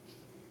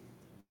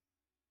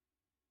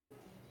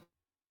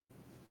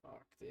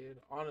Fuck, dude.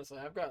 Honestly,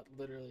 I've got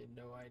literally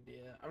no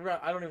idea.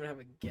 I don't even have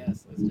a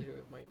guess as to who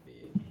it might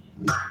be.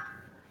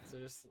 So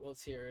just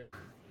let's hear it.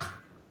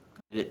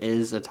 it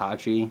is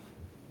Itachi.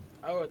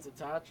 Oh, it's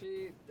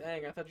Itachi.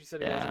 Dang, I thought you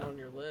said he wasn't Yeah. on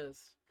your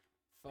list.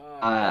 Fuck,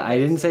 that I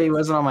makes didn't say he sense.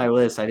 wasn't on my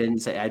list. I didn't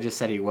say. I just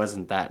said he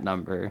wasn't that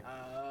number.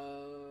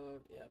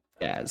 Yep.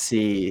 Yeah. Okay.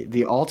 See,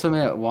 the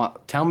ultimate.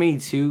 Tell me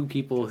two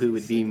people Because who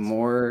he's would be sick as fuck.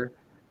 more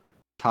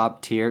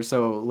top tier.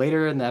 So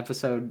later in the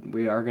episode,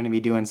 we are going to be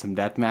doing some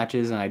death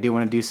matches, and I do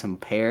want to do some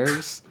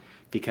pairs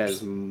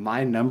because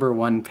my number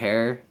one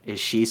pair is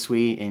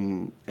Shisui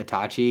and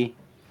Itachi.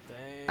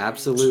 Dang,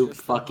 Absolute just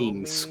the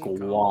fucking homie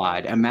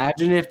squad. combo.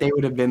 Imagine if they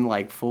would have been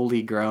like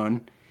fully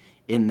grown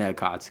in the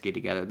Akatsuki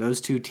together. Those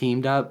two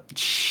teamed up.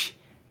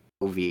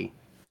 OV.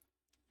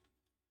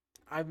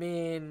 I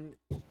mean,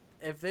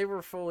 if they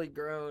were fully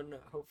grown,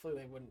 hopefully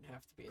they wouldn't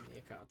have to be in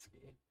the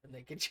Akatsuki, and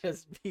they could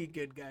just be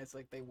good guys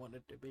like they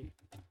wanted to be.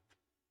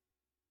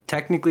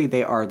 Technically,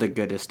 they are the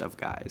goodest of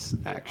guys,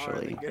 They are the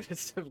actually.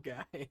 goodest of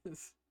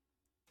guys.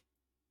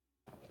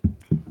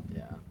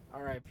 Yeah.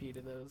 R.I.P.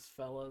 to those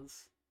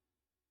fellas.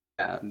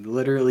 Yeah,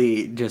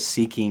 literally just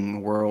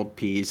seeking world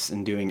peace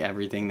and doing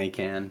everything they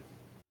can.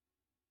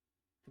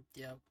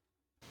 Yep.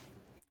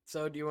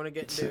 So, do you want to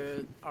get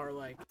into our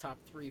like top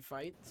 3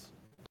 fights,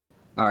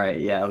 All right,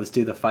 yeah, let's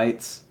do the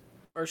fights.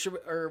 or should we?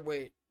 Or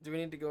wait, do we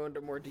need to go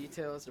into more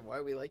detail as to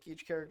why we like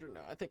each character?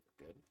 No, I think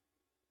we're good.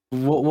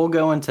 We'll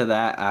go into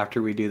that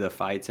after we do the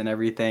fights and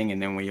everything,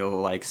 and then we'll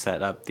like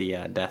set up the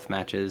death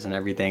matches and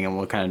everything, and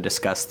we'll kind of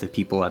discuss the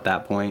people at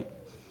that point.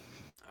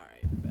 All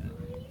right,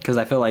 bet. Because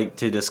I feel like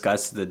to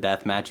discuss the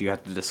death match, you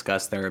have to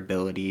discuss their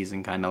abilities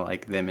and kind of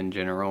like them in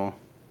general.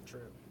 True.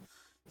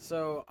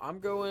 So I'm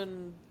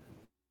going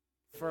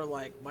for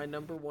like my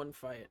number 1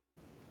 fight.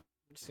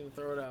 I'm just gonna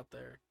throw it out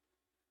there,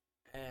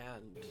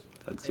 and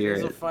Let's it hear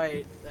is a it.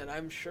 fight that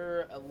I'm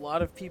sure a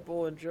lot of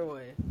people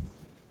enjoy,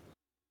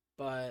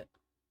 but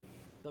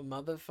the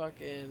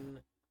motherfucking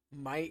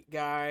Might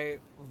Guy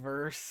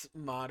versus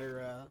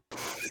Madara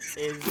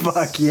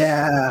Fuck is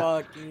yeah!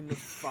 fucking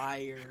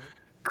fire,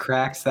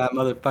 Cracks that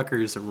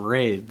motherfucker's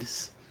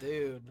ribs.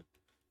 dude.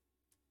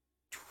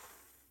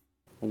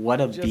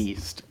 What a Just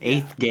beast. yeah,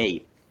 Eighth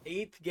gate.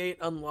 8th gate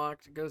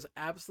unlocked. Goes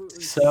absolutely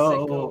sicko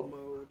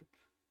So,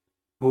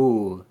 mode.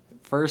 ooh.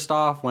 First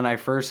off, when I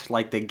first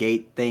like the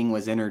gate thing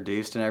was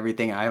introduced and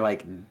everything, I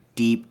like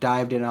deep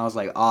dived in. I was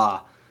like,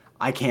 ah,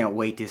 I can't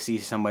wait to see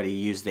somebody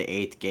use the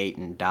eighth gate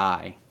and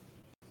die.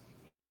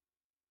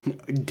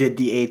 Did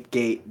the eighth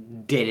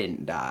gate,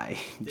 didn't die,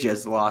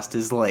 just Didn't lost die.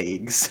 his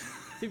legs.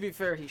 To be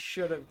fair, he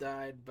should have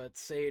died, but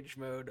Sage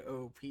Mode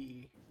OP.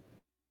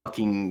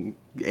 Fucking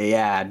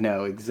yeah,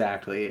 no,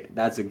 exactly.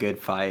 That's a good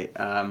fight.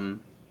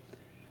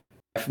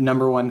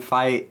 Number one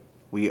fight,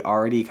 we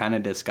already kind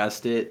of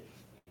discussed it.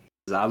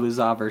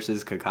 Zabuza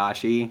versus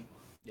Kakashi.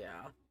 Yeah,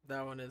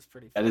 that one is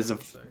pretty That is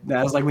fucking a sick.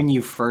 that was like when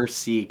you first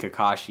see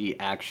Kakashi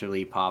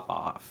actually pop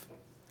off,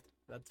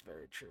 That's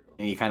very true.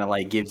 and he kind of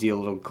like gives you a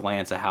little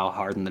glance at how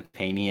hard in the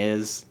paint he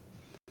is.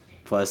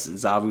 Plus,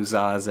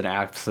 Zabuza is an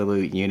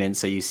absolute unit,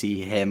 so you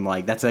see him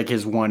like that's like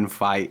his one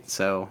fight,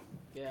 so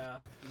Yeah,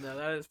 no,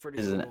 that is pretty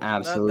is an cool. That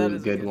absolute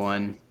is a good good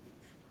one. fight,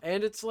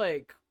 and it's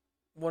like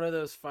one of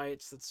those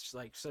fights that's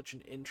like such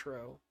an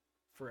intro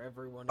for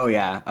everyone involved.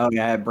 Oh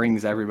yeah, it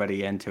brings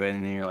everybody into it,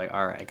 and then you're like,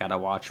 all right, I gotta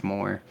watch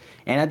more.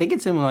 And I think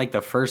it's in like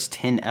the first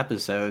 10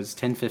 episodes,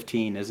 10,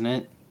 15, isn't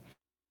it?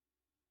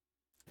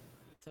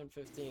 10,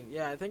 15.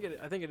 Yeah, I think it.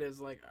 I think it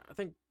is like I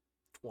think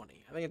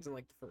 20. I think it's in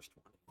like the first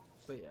 20.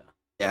 But yeah.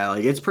 Yeah,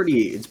 like it's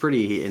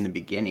pretty in the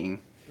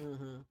beginning.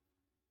 Mhm.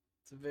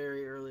 It's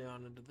very early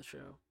on into the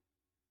show.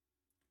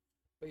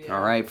 But All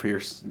yeah, right, for your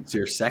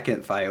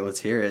second fight, let's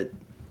hear it.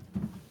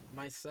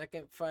 my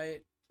second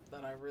fight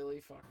that I really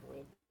fuck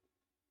with.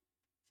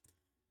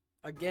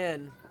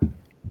 Again,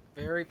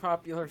 very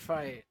popular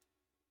fight.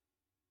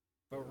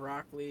 But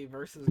Rock Lee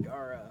versus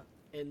Gara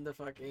in the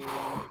fucking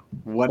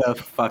What a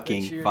the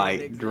fucking Chunin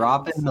fight.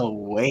 Dropping exams. the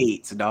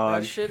weights, That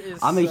dog. shit is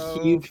I'm a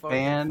so huge fucking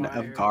fan of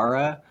fire.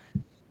 Gara,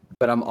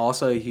 but I'm Yeah.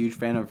 also a huge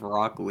fan of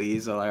Rock Lee,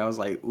 so I was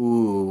like,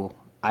 ooh,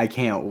 I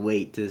can't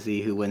wait to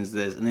see who wins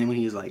this. And then when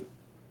he's like,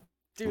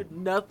 Dude,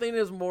 nothing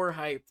is more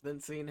hype than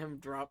seeing him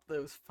drop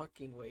those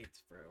fucking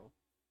weights, bro.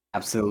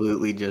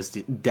 absolutely just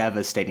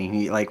devastating.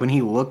 He like when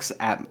he looks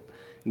at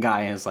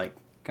Guy and is like,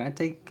 can I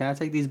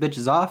take these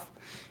bitches off?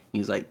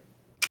 He's like,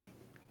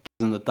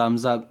 gives him the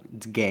thumbs up.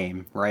 It's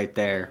game right Yeah,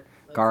 there.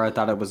 that's Gara it.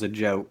 thought it was a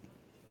joke.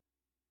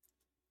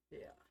 Yeah.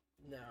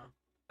 No.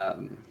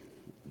 Um,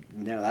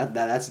 no,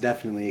 that's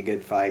definitely a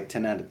good fight.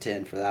 10 out of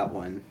 10 for that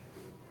one.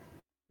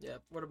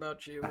 Yep. What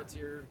about you? What's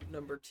your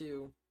number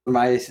two?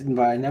 My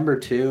number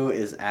two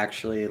is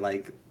actually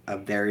like a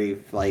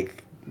very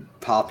like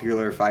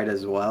popular fight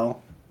as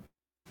well,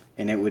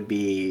 and it would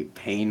be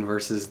Pain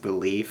versus the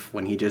Leaf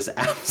when he just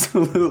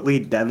absolutely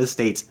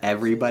devastates Absolutely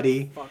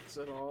everybody. fucks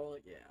it all.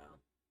 Yeah.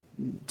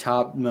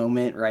 Top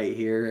moment right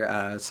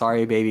here.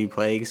 Sorry, Baby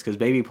Plagues, because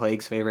Baby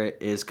Plague's favorite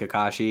is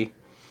Kakashi.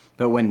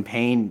 But when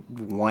Pain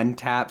one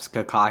taps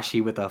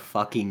Kakashi with a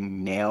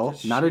fucking nail,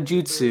 Just not a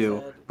shoots it through his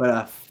jutsu, head. but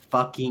a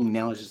fucking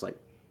nail, is just like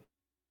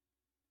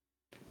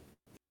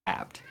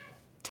tapped,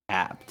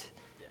 tapped.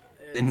 Yeah.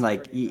 And It's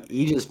like pretty he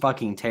nutty. just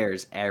fucking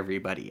tears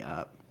everybody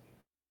up.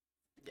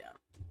 Yeah.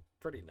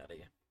 Pretty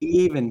nutty. He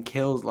even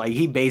kills like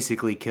he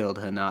basically killed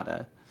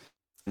Hinata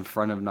in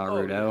front of Oh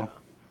Naruto. yeah.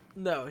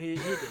 No, he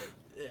did.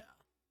 Yeah.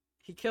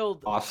 He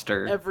killed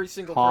Foster. every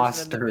single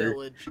person in the Foster.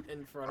 village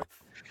in front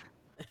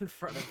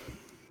of him.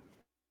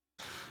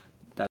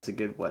 That's a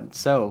good one.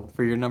 So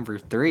for your number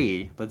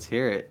three, let's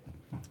hear it.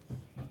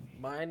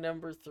 My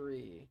number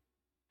three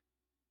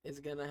is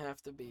gonna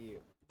have to be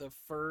the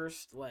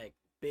first like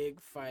big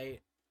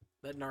fight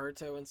that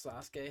Naruto and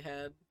Sasuke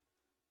had.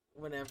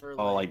 Whenever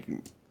Oh, like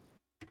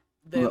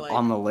they like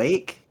on the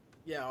lake?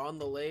 yeah on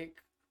the lake.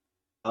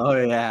 Oh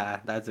yeah,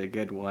 that's a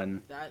good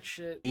one. That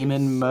shit is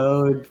Demon so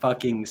mode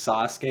fucking fucking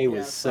Sasuke yeah.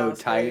 was so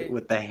tight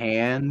with the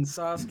hands.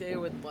 Sasuke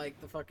with like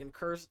the fucking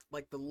curse,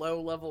 like the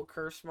low level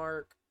curse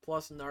mark,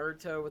 plus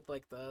Naruto with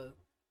like the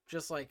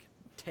just like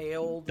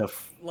tailed The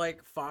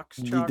like fox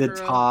the chakra,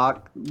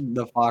 talk,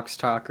 the Fox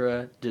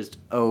Chakra, just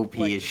OP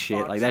like as the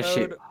shit. Like fox that mode.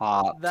 shit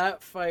popped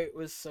That fight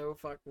was so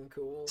fucking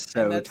cool, and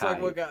so that's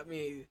like what tight. got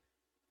me.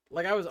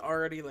 Like I was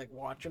already like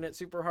watching it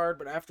super hard,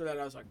 but after that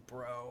I was like,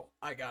 bro,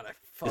 I gotta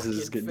This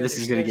is fucking good. This is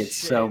finish gonna this get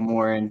so shit.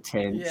 more Yeah,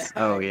 intense.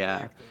 Oh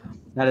yeah.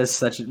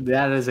 exactly.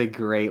 That is a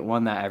great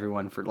one that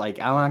everyone for like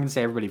I'm not gonna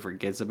say everybody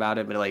forgets about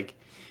it, but like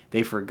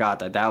they forgot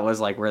that that was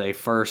like where they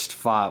first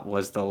fought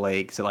was the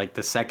lake. So like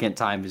the second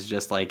time is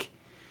just like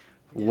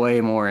Yeah,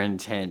 way more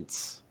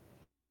intense.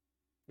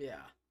 yeah.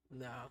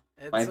 No,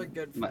 it's My, a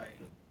good my fight.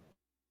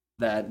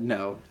 that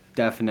no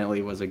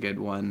definitely was a good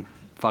one.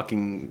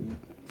 Fucking,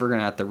 we're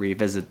gonna have to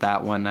revisit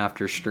that one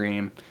after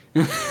stream.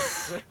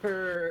 Yes,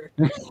 sir.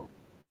 Yes,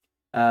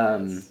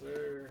 um,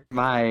 sir.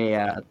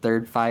 my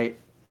third fight,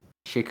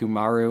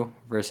 Shikumaru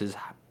versus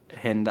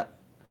Hind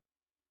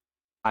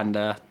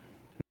Honda.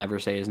 Never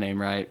say his name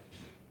right.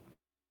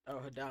 Oh,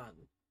 Hadan.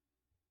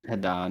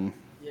 Hidan.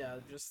 Yeah,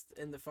 just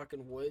in the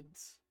fucking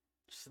woods.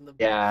 Just in the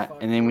big Yeah,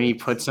 fuck and then when he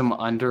puts woods. him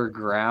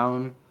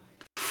underground,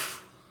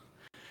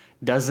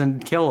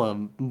 doesn't kill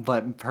him,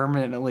 but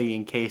permanently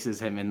encases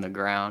him in the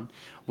ground,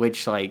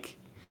 which like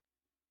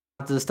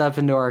not to step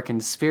into our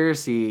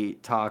conspiracy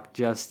talk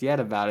just yet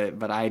about it,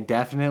 but I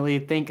definitely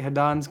think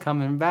Hadan's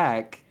coming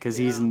back because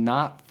he's Yeah.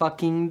 not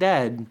fucking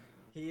dead.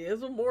 He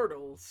is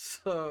immortal,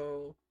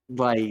 so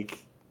Like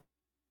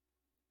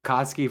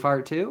Kotsky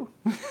Part 2?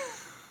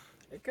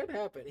 It could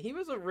happen. He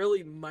was a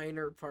really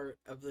minor part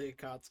of the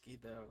Akatsuki,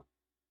 though.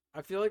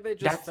 I feel like they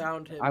just That's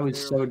found him I and was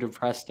they're so like,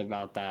 depressed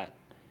about that.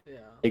 yeah.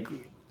 Like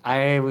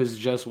I was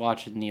just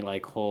watching the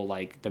like whole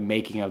like the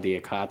making of the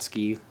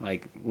Akatsuki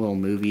like little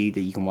movie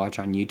that you can watch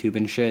on YouTube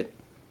and shit.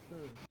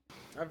 Hmm.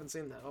 I haven't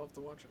seen that. I'll have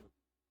to watch it.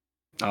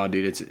 Oh,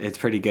 dude, it's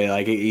pretty good.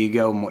 Like it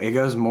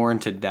goes more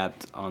into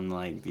depth on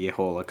like the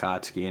whole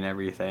Akatsuki and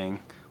everything.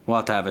 We'll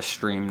have to have a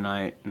stream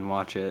night and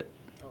watch it.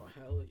 Oh,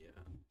 hell yeah.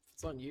 If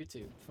it's on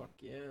YouTube, fuck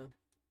yeah.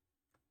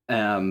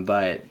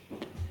 But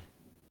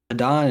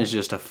Adon is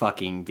just a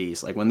fucking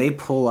beast. Like when they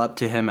pull up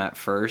to him at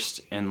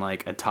first, and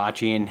like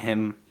Itachi and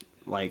him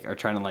like are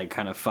trying to like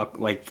kind of fuck.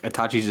 Like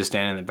Itachi's just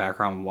standing in the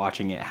background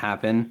watching it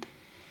happen,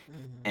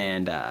 Mm-hmm.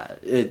 and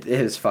It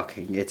is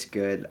fucking. It's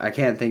good. I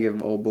can't think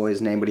of old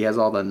boy's name, but he has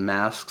all the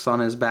masks on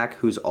his back.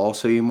 Who's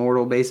also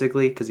immortal,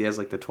 basically, because he has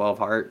like the 12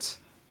 hearts.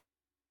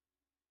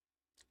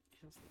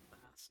 Here's the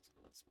mask.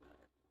 That's bad.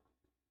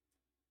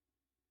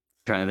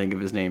 trying to think of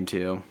his name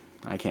too.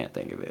 I can't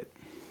think of it.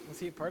 Was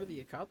he part of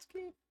the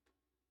Akatsuki?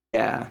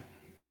 Yeah,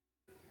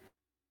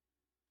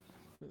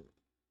 Hmm.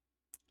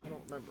 I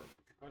don't remember.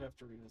 I'd have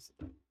to revisit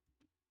that.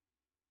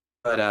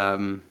 but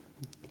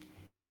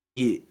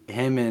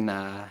him and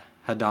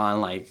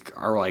Hadon like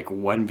are like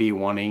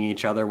 1v1ing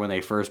each other when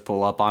they first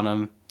pull up on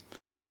him.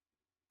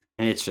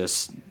 And it's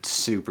just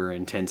super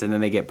intense. And then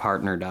they get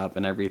partnered up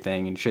and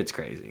everything, and shit's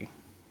crazy.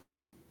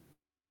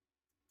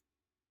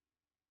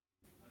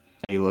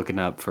 Are you looking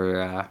up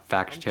for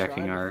fact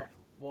checking our?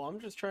 Well, I'm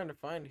just trying to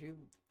find who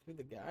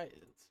the guy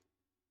is.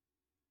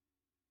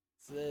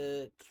 Is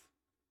it?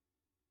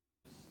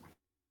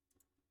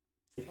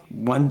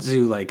 Ones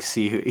who like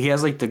see who he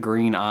has like the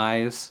green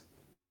eyes.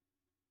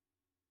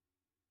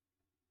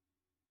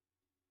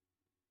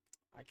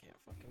 I can't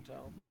fucking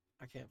tell.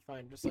 I can't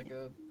find just like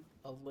a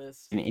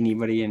list. And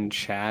anybody in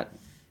chat?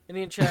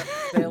 Any in chat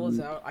bail us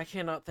out. I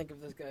cannot think of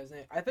this guy's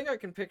name. I think I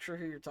can picture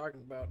who you're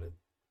talking about.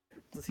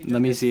 Does he just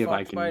Let me get see if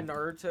I fucked by can.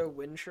 Naruto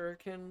Wind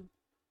Shuriken?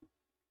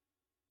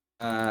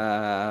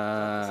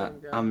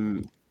 Same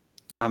guy?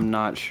 I'm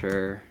not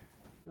sure.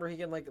 Where he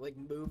can like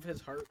move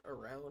his heart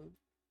around.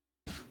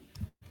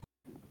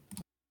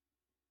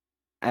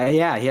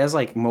 Yeah, he has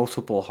like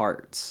multiple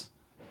hearts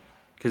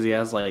because he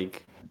has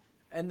like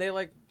And they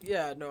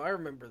yeah, no, I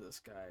remember this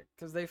guy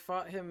because they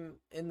fought him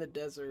in the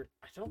desert.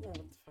 I don't know what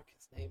the fuck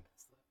his name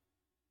is though,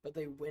 but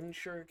they Wind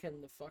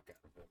Shuriken the fuck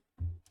out of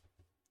him.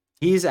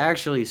 he's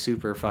actually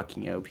super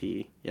fucking OP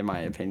in my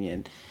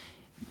opinion.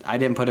 I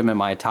didn't put him in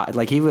my top.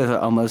 Like he was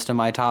almost in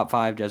my top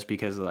 5 just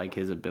because of like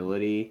his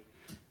ability,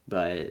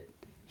 but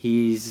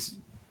he's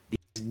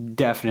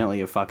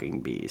definitely a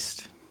fucking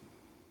beast.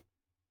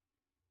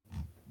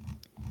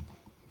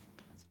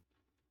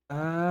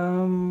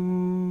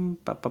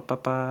 Ba, ba, ba,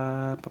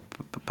 ba, ba,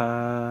 ba,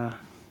 ba.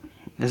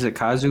 Is it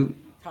Kazu?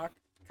 Kak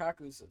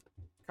Kakuzu.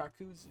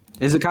 Kakuzu.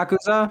 Is it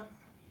Kakuza?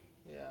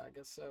 Yeah, I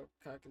guess so.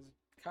 Kakuzu.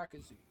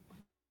 Kakuza.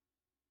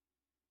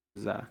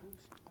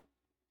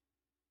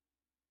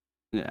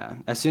 Yeah.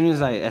 As soon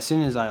as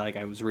I like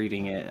I was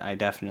reading it, I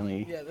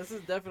definitely Yeah, this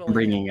is definitely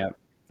bringing up.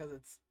 because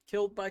it's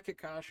killed by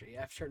Kakashi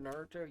after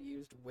Naruto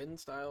used Wind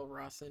style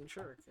Rasen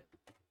Shuriken.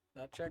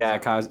 That checks Yeah,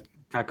 out.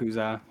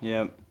 Kakuza.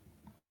 Yep.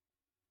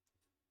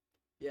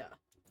 Yeah,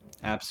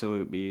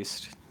 Absolute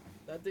beast.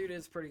 that dude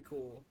is pretty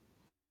cool.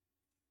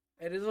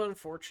 It is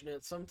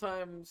unfortunate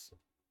sometimes,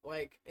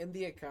 like in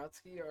the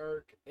Akatsuki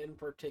arc in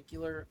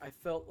particular, I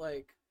felt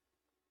like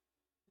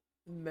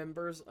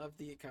members of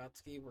the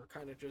Akatsuki were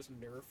kind of just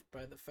nerfed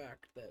by the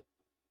fact that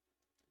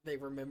they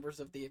were members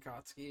of the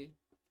Akatsuki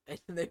and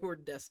they were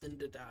destined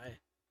to die.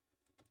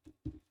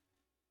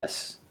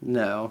 Yes.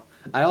 No.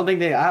 I don't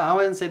think they. I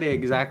wouldn't say they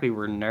exactly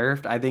were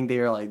nerfed. I think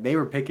they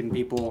were picking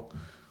people,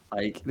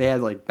 like they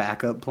had like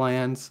backup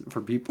plans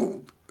for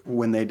people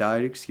when they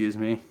died. Excuse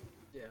me.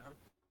 Yeah.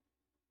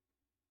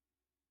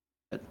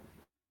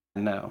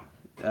 No.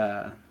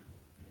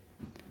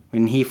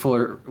 When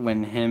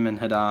him and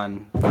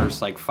Hadan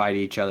first like fight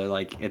each other,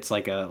 like it's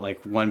like a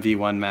like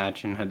 1v1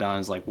 match, and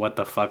Hadan's like, "What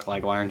the fuck?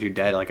 Like, why aren't you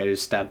dead? Like, I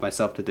just stabbed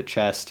myself to the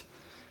chest."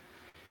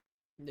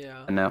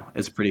 Yeah. And no,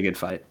 it's a pretty good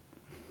fight.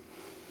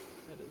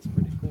 That is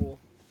pretty cool.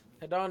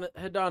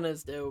 Hidan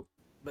is dope,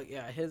 but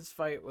yeah, his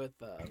fight with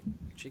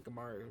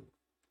Shikamaru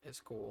is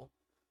cool.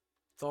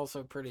 It's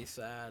also pretty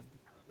sad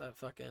that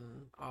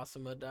fucking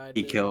Asuma died.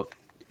 He dude. killed.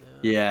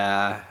 Yeah.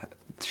 Yeah.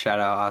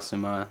 Shout out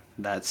Asuma.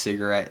 That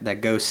cigarette,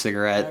 that ghost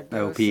cigarette, That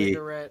ghost OP.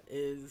 cigarette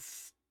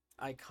is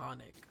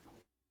iconic.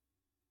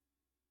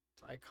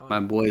 It's iconic. My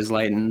boy's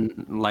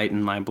lighting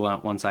my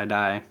blunt once I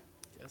die.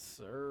 Yes,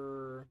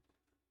 sir.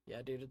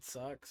 Yeah, dude, it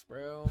sucks,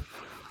 bro.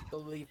 The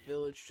Leaf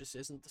Village just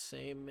isn't the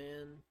same,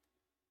 man.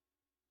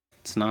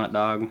 It's not,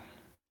 dog.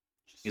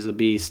 He's a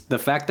beast. The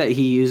fact that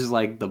he uses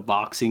like the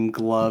boxing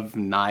glove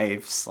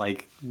knives,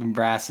 like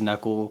brass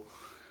knuckle,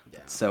 Yeah.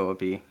 so OP.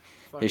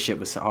 Fucking His shit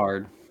was cool.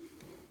 hard.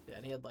 Yeah,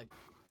 and he had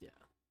yeah,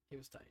 he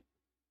was tight.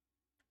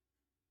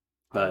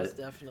 I But was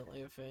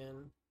definitely a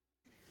fan.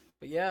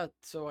 But yeah,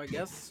 so I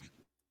guess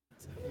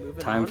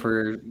moving time on.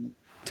 for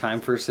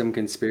time for some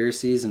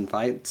conspiracies and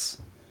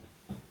fights.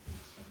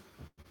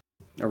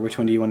 Or which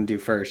one do you want to do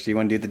first? Do you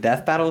want to do the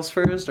death battles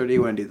first, or do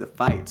you want to do the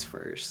fights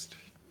first?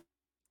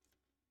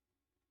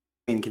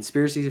 I mean,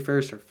 conspiracies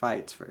first or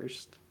fights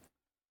first?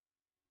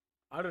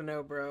 I don't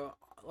know, bro.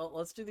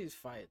 Let's do these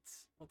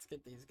fights. Let's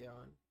get these going.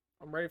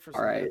 I'm ready for All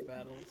some right. death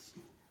battles.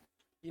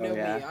 You Oh, know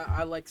yeah. me.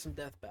 I like some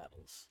death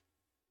battles.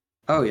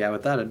 Oh yeah,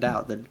 without a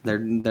doubt.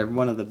 They're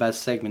one of the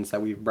best segments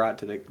that we've brought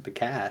to the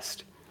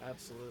cast.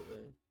 Absolutely.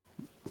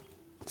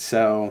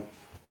 So,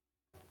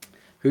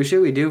 who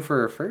should we do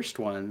for our first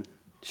one?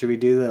 Should we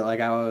do the, like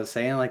I was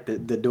saying, like the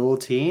dual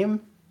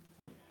team?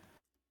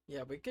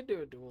 Yeah, we could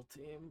do a dual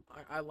team.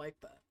 I like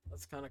that.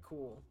 That's kind of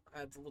cool.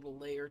 Adds a little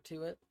layer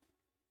to it.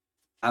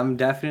 I'm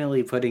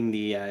definitely putting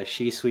the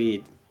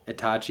Shisui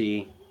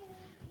Itachi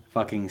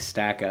fucking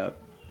stack up.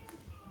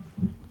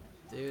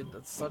 Dude,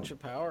 that's such a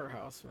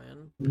powerhouse,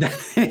 man.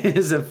 That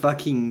is a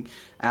fucking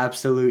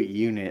absolute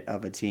unit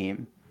of a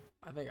team.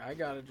 I think I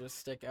gotta just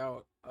stick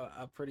out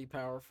a pretty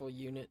powerful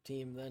unit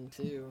team then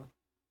too.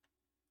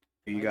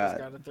 You I got just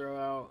gotta throw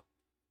out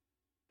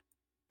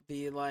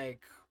the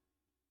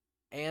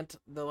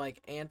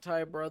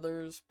anti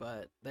brothers,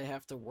 but they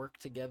have to work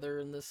together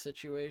in this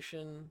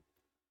situation.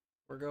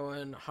 We're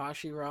going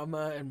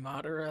Hashirama and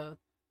Madara.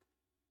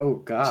 oh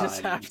god,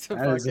 Just have to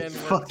that is a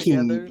fucking work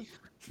fucking together.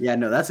 yeah.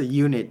 No, that's a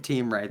unit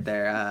team right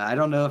there. I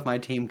don't know if my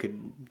team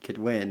could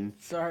win.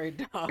 Sorry,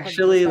 dog.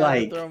 Actually, Just had to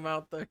like, throw them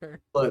out there.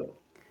 look,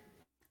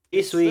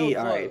 It's still Shisui,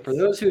 all right, for close.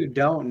 those who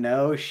don't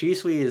know,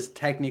 Shisui is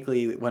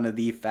technically one of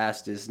the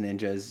fastest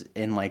ninjas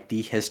in like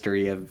the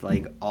history of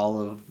like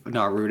all of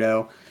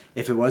Naruto.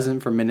 If it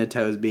wasn't for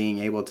Minato's being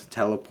able to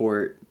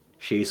teleport,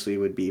 Shisui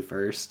would be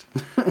first.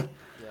 Yep.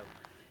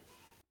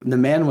 The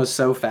man was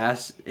so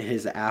fast,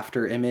 his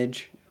after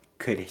image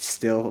could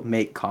still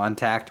make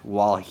contact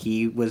while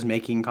he was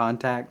making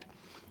contact.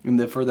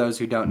 And for those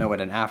who don't know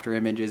what an after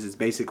image is, it's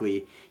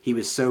basically he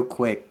was so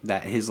quick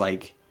that his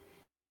like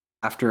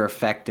after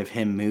effect of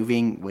him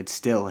moving would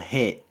still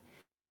hit.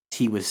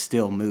 He was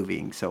still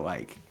moving, so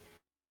like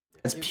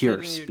that's He was pure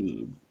hitting you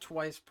speed.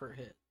 twice per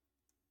hit.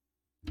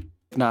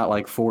 If not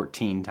like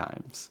 14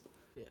 times.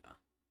 Yeah.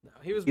 No,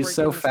 he was He's breaking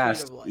so the speed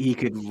fast. of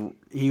light.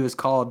 He was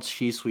called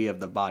Shisui of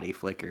the body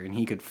flicker, and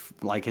he could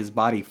like his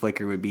body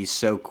flicker would be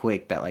so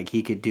quick that like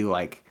he could do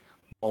like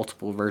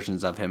multiple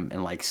versions of him,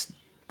 and like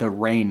the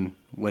rain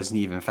wasn't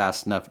even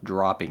fast enough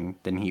dropping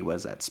than he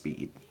was at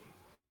speed.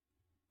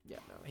 Yeah,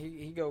 no,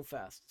 he go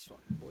fast as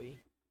fuck, boy.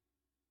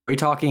 Are we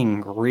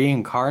talking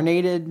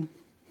reincarnated?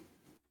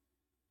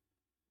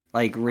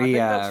 Like I think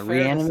that's fair to say.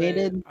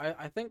 reanimated?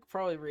 I think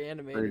probably Or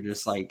reanimated.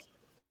 just like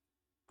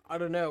I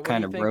don't know. What do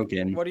kind you of think?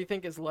 broken? What do you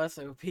think is less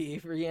OP,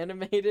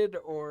 reanimated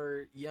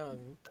or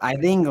young? I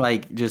think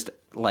like just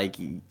like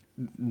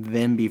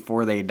them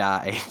before they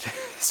died.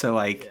 So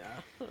like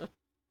Yeah.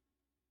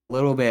 a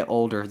little bit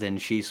older than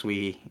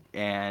Shisui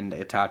and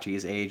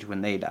Itachi's age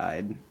when they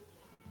died.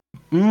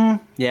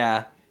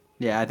 Yeah.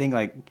 Yeah, I think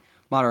like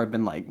Madara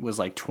been like was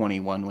like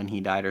 21 when he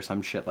died or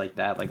some shit like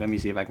that. Like let me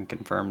see if I can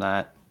confirm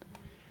that.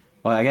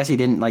 Well, I guess he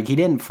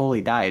didn't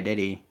fully die, did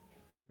he?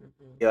 Mm-mm.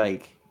 He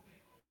like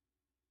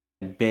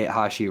bit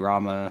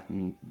Hashirama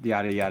and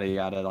yada yada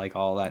yada, like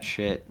all that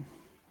shit.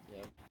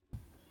 Yep.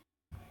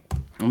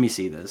 Let me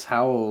see this.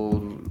 How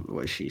old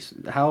was she?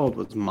 How old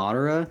was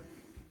Madara?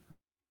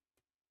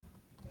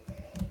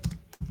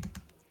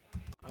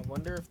 I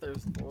wonder if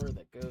there's lore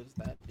that goes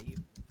that deep.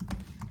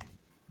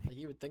 Like,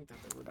 you would think that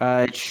there would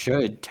be. It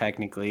should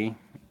technically.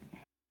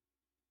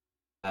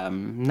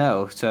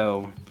 No.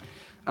 So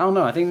I don't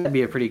know. I think that'd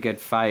be a pretty good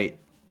fight.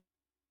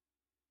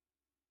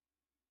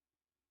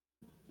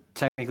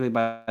 Technically,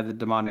 by the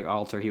demonic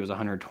altar, he was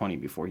 120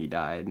 before he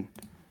died.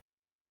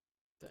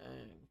 Dang.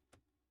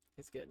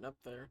 He's getting up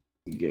there.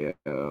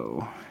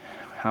 Go.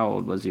 How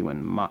old was he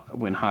when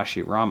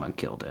Hashirama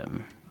killed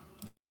him?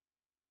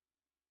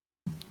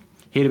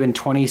 He'd have been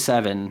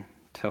 27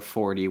 to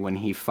 40 when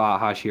he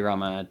fought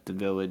Hashirama at the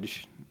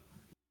village.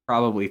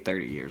 Probably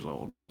 30 years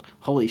old.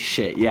 Holy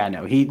shit! Yeah,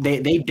 no,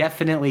 they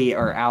definitely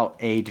are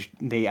outaged.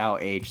 They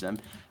outaged them.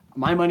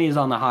 My money is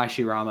on the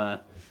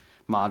Hashirama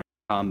Madara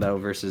combo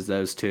versus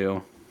those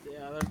two.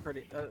 Yeah, they're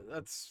pretty.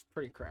 That's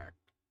pretty cracked.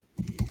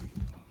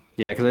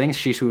 Yeah, because I think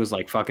Shishu was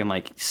like fucking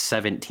like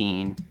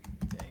 17.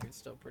 Yeah, he was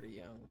still pretty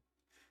young.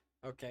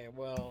 Okay,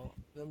 well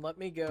then let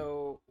me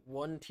go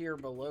one tier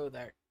below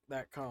that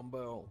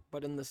combo,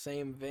 but in the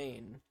same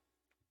vein.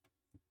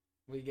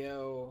 We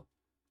go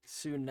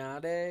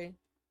Tsunade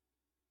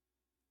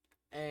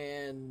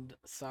and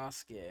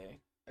Sasuke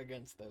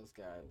against those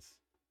guys.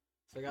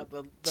 So I got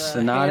the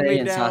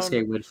Tsunade and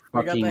Sasuke would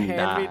we got the fucking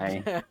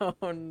die.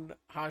 hand-me-down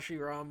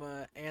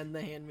Hashirama and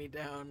the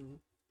hand-me-down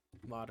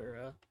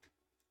Madara.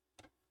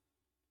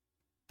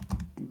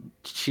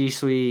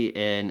 Shisui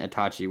and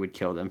Itachi would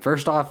kill them.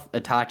 First off,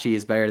 Itachi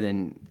is better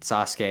than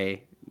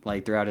Sasuke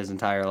like throughout his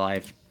entire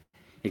life,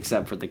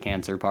 except for the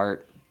cancer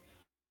part.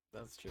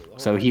 That's true.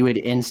 So he would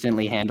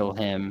instantly handle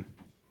him.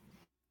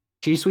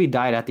 Shisui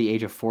died at the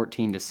age of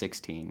 14 to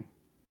 16.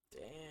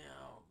 Damn.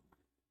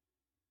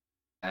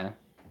 Yeah.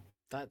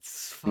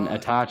 That's And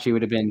fuck. Itachi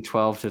would have been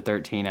 12 to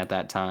 13 at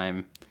that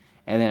time.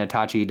 And then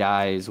Itachi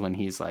dies when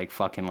he's like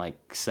fucking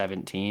like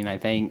 17, I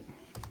think.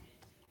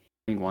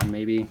 21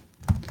 maybe.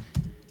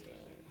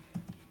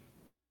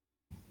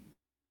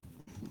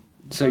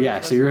 So Thought his yeah,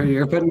 so best you're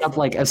friend putting was up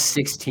like a 21.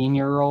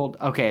 16-year-old.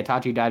 Okay,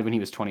 Itachi died when he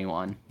was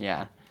 21.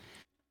 Yeah.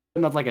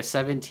 Putting up like a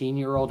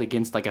 17-year-old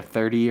against like a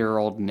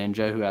 30-year-old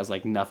ninja who has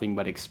like nothing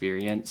but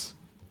experience.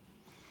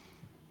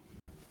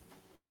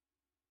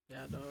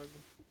 Yeah, dog.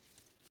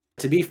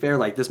 To be fair,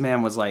 like this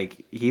man was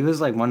like he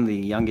was like one of the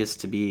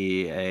youngest to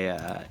be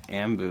a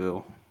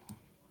Ambu.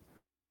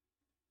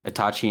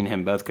 Itachi and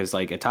him both, because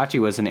like Itachi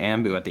was an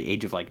Ambu at the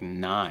age of like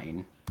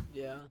 9.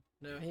 Yeah.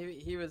 No,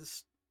 he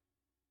was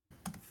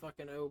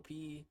fucking OP.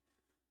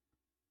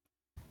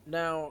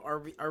 Now,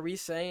 are we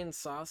saying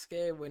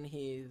Sasuke when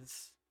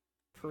he's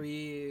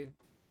pre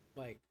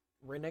like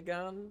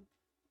Rinnegan?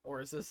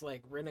 Or is this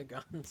like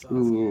Rinnegan Sasuke?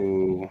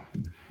 Ooh,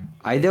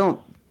 I don't.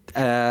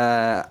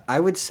 I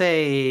would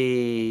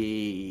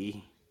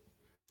say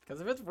Because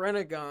if it's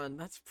Rinnegan,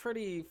 that's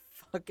pretty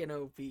fucking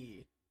OP.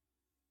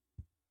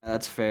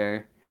 that's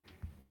fair.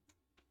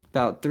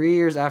 About 3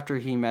 years after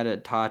he met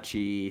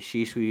Itachi,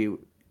 Shisui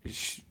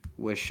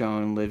was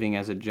shown living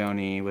as a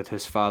Jonin with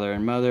his father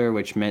and mother,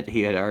 which meant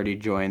he had already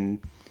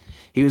joined.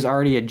 He was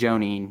already a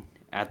Jonin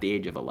at the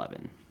age of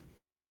 11.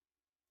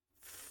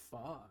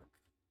 Fuck.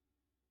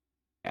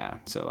 Yeah,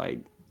 so like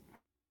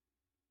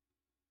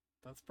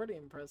That's pretty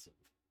impressive.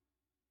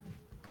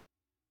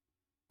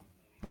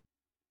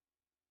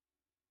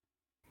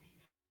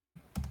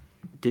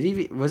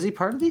 was he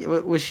part of the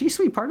was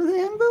Shisui part of the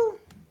Ambu?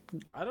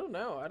 I don't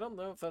know. I don't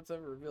know if that's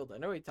ever revealed. I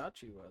know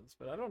Itachi was,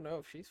 but I don't know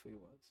if Shisui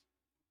was.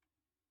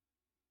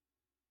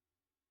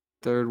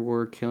 Third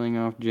War killing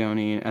off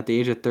Jonin. At the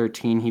age of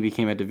 13, he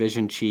became a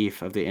division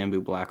chief of the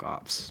Ambu Black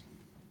Ops.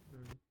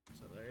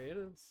 So there it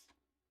is.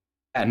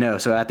 Yeah, no,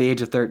 so at the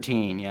age of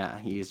 13, yeah,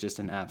 he's just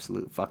an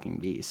absolute fucking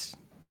beast.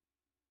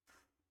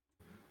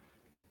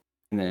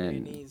 And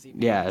then, Easy,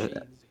 yeah,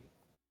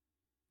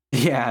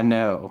 yeah,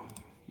 no.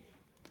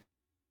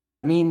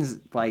 Means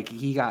like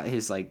he got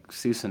his like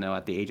Susanoo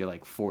at the age of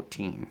like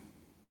 14.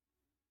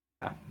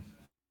 Yeah.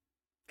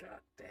 God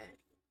dang.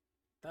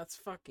 That's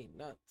fucking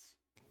nuts.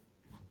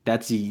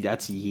 That's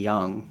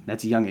young.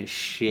 That's young as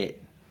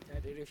shit. Yeah,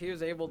 dude, if he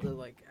was able to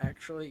like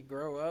actually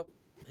grow up,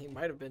 he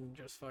might have been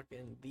just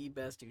fucking the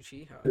best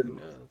Uchiha. Who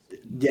knows?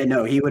 Yeah,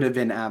 no, he would have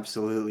been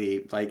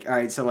absolutely like all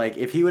right, so like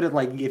if you would have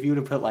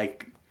put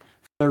like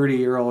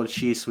 30-year-old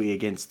Shisui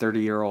against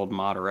 30-year-old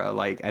Madara,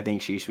 like I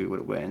think Shisui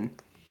would win.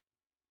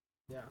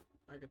 Yeah,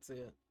 I could see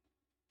it.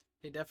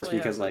 He definitely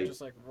Because has like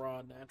just like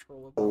raw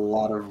natural a ability.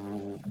 lot of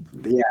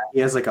yeah, he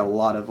has like a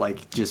lot of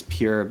like just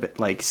pure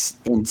like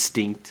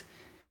instinct.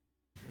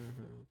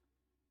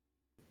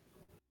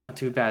 Not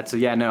too bad. So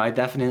yeah, no, I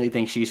definitely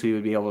think Shisui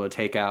would be able to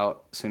take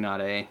out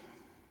Tsunade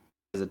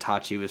as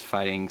Itachi was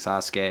fighting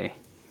Sasuke.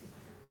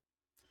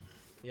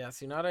 Yeah,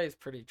 Tsunade is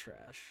pretty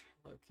trash,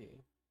 low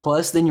key.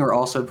 Plus, then you're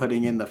also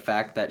putting in the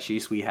fact that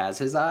Shisui has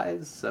his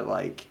eyes, so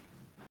like,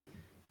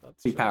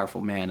 That's pretty true.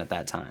 powerful man at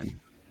that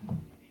time.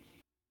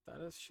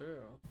 That is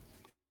true.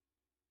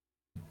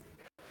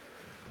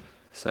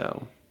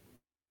 So,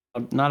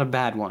 not a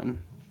bad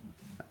one.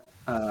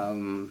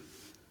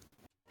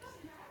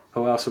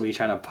 Who else are we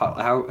trying to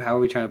how are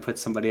we trying to put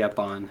somebody up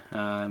on?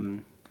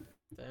 Dang,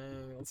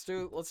 let's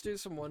do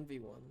some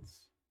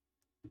 1v1s.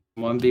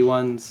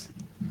 1v1s.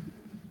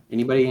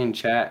 Anybody in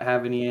chat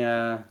have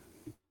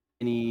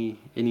any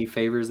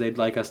favors they'd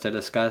like us to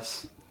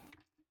discuss?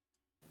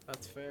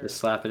 That's fair. Just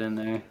slap it in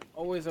there.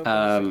 Always open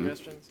to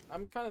suggestions.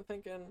 I'm kind of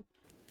thinking,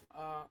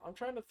 I'm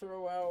trying to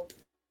throw out.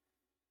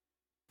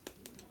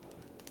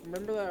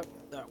 Remember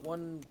that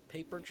one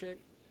paper chick?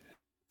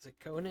 Is it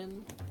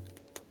Conan?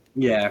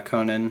 Yeah,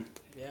 Conan.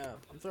 Yeah,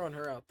 I'm throwing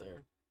her out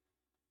there.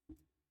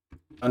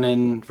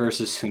 Conan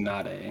versus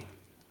Tsunade.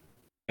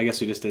 I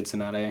guess we just did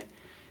Tsunade.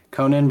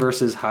 Conan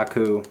versus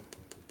Haku.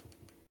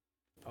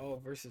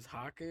 Oh, versus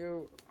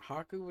Haku?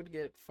 Haku would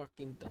get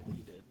fucking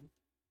deleted.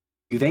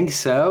 You think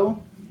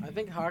so? I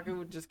think Haku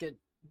would just get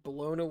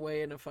blown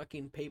away in a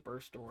fucking paper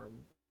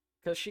storm.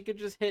 Because she could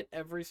just hit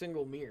every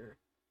single mirror.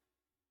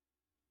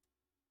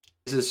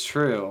 This is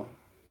true.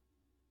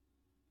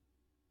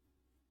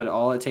 But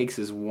all it takes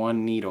is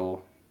one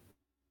needle.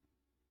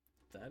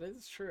 That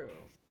is true.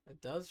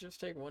 It does just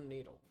take one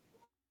needle.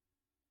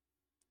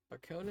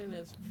 But Conan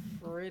is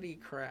pretty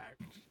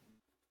cracked.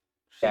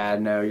 Yeah,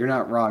 no, you're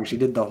not wrong. She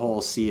did the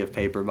whole sea of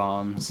paper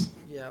bombs.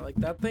 Yeah, like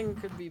that thing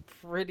could be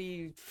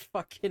pretty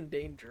fucking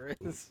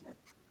dangerous.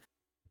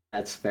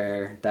 That's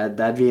fair.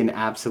 That'd be an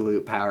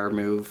absolute power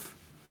move,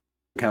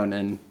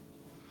 Conan.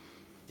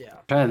 Yeah.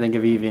 I'm trying to think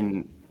of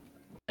even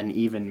an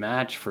even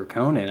match for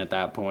Conan at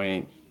that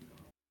point.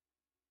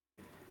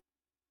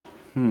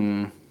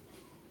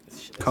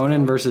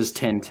 Conan versus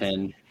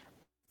Tintin.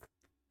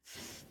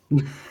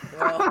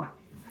 Well,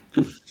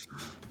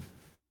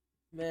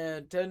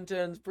 man,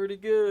 10-10's pretty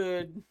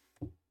good.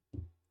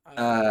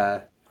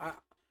 What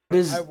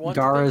is I want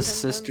to Dara's think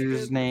 10-10's sister's good,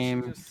 but she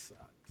name? just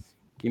sucks.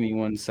 Give me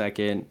 1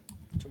 second.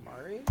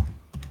 Tamari?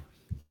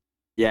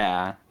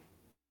 Yeah.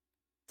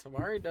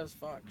 Tamari does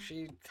fuck.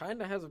 She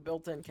kind of has a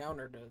built-in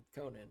counter to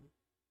Conan.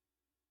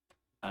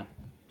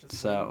 Just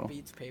So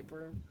beats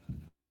paper.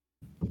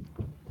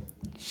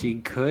 she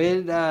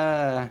could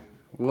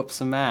whoop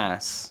some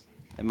ass,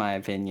 in my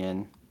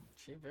opinion.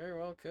 She very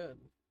well could.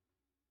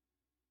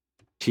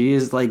 She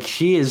has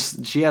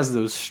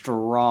those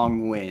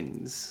strong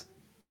wins.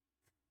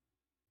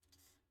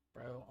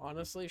 Bro,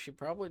 honestly, she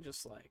probably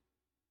just like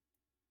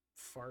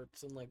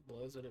farts and like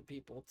blows it at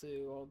people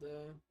too all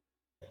day.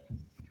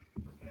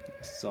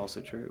 This is also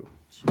true.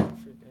 She's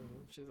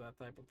that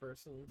type of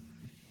person.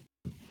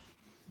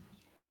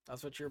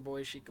 That's what your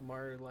boy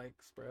Shikamaru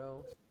likes,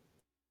 bro.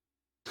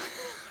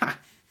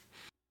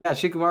 Yeah,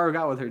 Shikamaru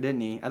got with her,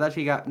 didn't he? I thought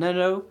she got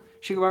no.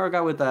 Shikamaru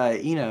got with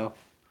Ino.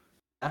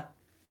 I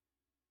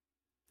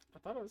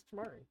thought it was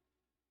Tamari.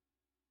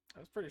 I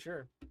was pretty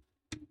sure.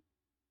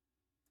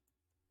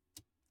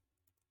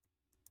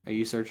 Are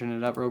you searching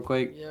it up real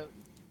quick? Yep.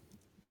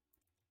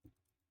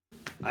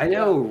 I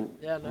know.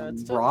 Yeah, no,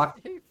 it's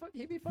Rock.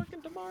 he be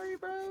fucking Tamari,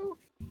 bro.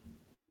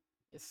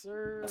 Yes,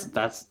 sir.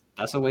 That's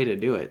a way to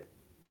do it.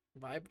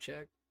 Vibe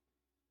check.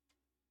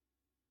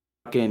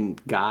 Fucking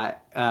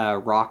got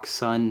Rock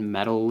Sun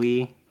Metal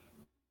Lee.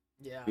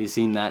 Yeah. You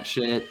seen that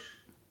shit?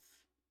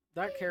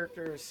 That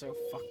character is so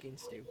fucking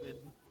stupid.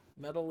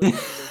 Metal League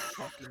should just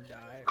fucking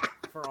die,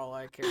 for all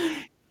I care.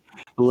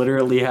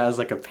 Literally has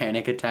like a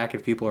panic attack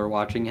if people are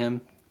watching him.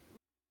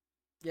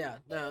 Yeah,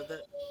 no,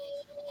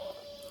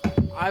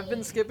 I've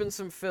been skipping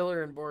some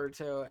filler in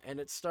Boruto, and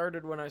it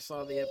started when I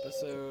saw the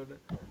episode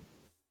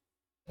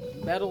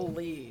Metal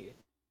Lee,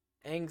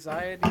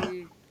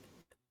 Anxiety,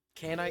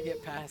 Can I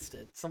Get Past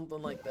It?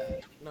 Something like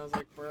that. And I was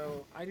like,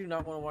 bro, I do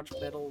not want to watch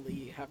Metal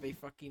Lee have a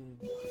fucking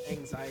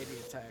anxiety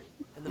attack.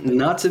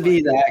 Not to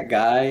be that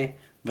guy,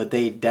 but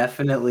they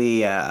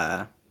definitely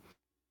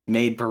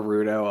made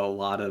Boruto a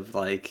lot of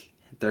like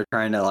they're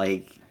trying to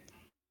like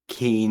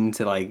keen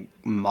to like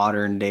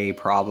modern day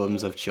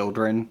problems of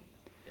children.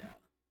 Yeah,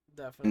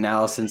 definitely.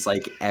 Now since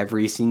like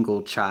every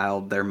single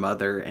child, their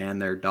mother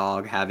and their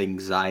dog have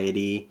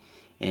anxiety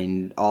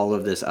and all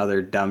of this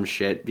other dumb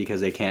shit because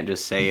they can't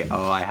just say,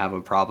 "Oh, I have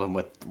a problem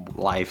with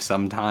life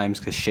sometimes,"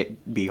 because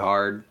shit be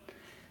hard.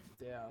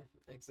 Yeah,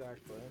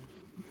 exactly.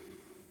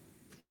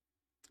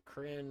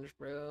 Cringe,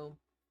 bro.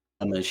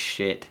 I'm a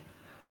shit.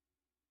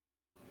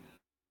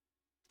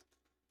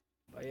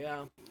 But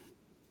yeah.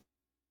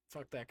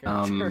 Fuck that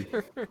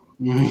character.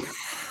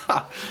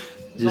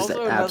 Just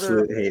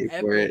absolute hate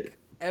for it.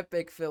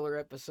 Epic filler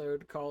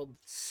episode called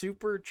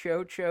Super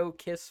Chocho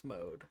Kiss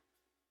Mode.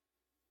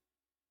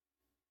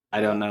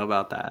 I don't know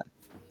about that.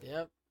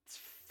 Yep, it's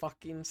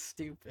fucking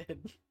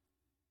stupid.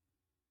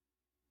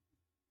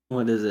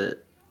 What is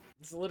it?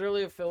 It's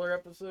literally a filler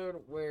episode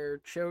where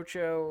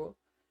Chocho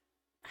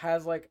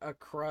has like a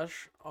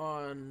crush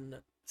on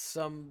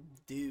some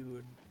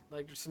dude,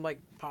 like some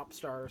like pop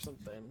star or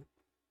something,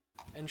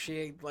 and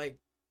she like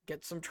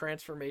gets some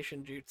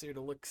transformation jutsu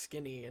to look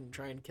skinny and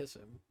try and kiss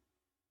him.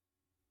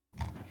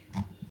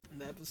 And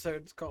the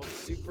episode's called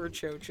Super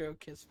Chocho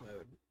Kiss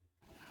Mode.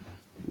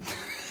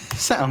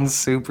 Sounds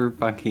super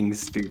fucking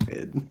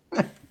stupid.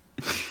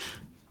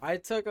 I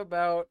took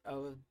about I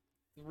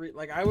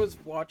was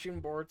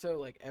watching Boruto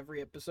like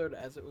every episode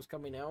as it was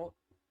coming out,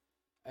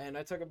 and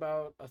I took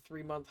about a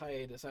 3-month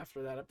hiatus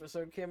after that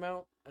episode came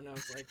out, and I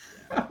was like,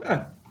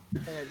 yeah, I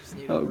think I just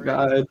need a break.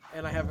 God.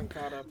 And I haven't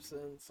caught up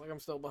since. Like I'm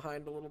still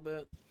behind a little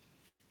bit.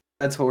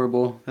 That's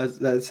horrible.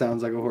 That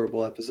sounds like a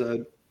horrible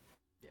episode.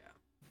 Yeah,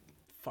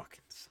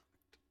 fucking sucked.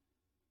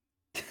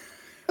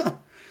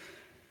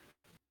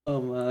 Oh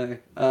my.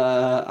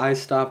 I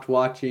stopped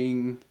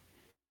watching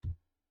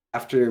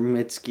after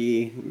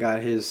Mitsuki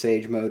got his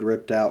Sage Mode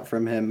ripped out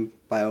from him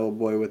by old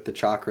boy with the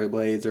chakra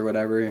blades or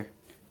whatever.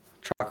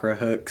 Chakra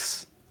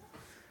hooks.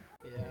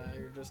 Yeah,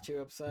 you're just too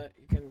upset.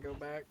 You couldn't go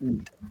back.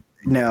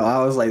 No,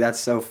 I was like, that's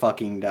so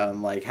fucking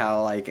dumb.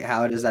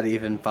 How does that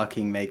even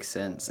fucking make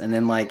sense? And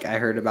then I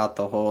heard about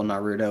the whole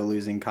Naruto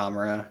losing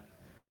Kamura.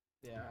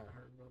 Yeah, I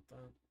heard about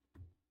that.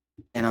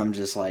 And I'm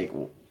just like,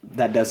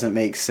 that doesn't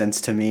make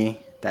sense to me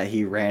that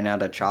he ran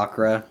out of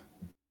chakra.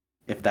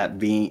 If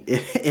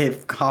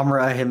if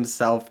Kamura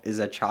himself is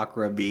a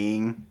chakra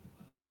being,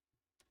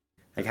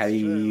 how do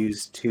you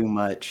use too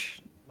much?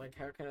 Like,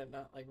 how can it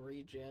not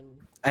regen?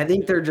 I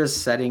think they're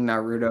just setting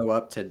Naruto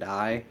up to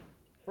die.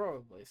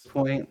 Probably.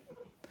 Point.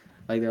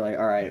 They're like,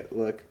 all right,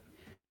 look,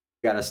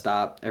 we gotta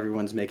stop.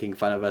 Everyone's making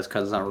fun of us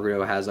because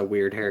Naruto has a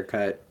weird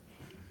haircut.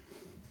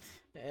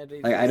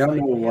 I don't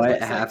know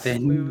what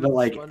happened,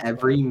 but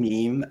every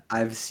meme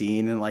I've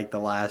seen in the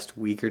last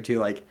week or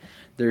two,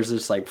 there's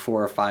just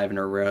 4 or 5 in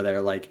a row that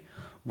are like,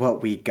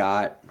 what we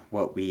got,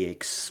 what we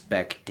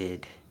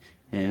expected.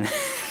 And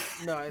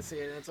no, I see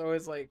it. It's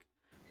always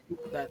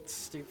that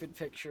stupid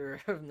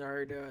picture of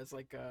Naruto as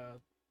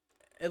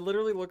it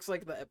literally looks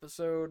like the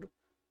episode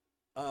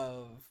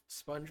of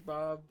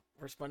SpongeBob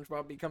where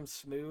SpongeBob becomes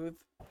smooth.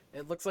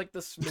 It looks like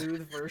the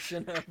smooth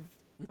version of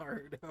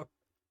Naruto.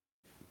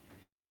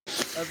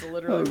 That's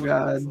literally what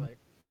it looks like.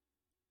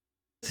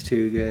 It's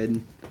too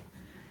good.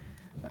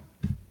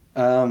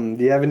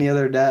 Do you have any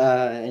other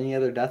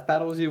death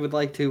battles you would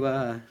like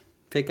to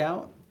pick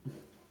out?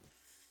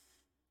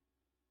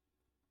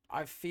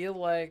 I feel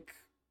like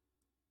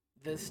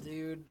this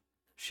dude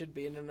should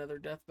be in another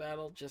death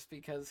battle just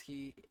because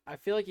I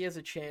feel like he has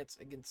a chance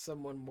against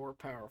someone more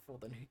powerful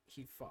than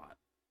he fought.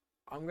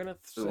 I'm gonna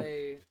Cool.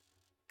 say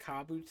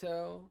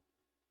Kabuto,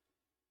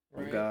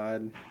 Oh right?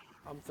 God.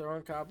 I'm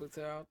throwing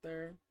Kabuto out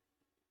there.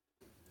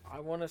 I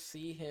want to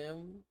see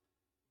him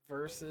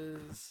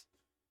versus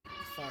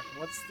fuck.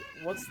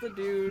 What's the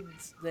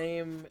dude's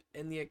name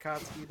in the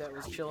Akatsuki that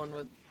was chilling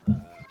with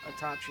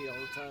Itachi all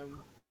the time?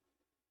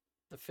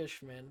 The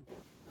Fishman.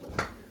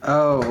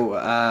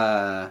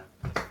 Oh,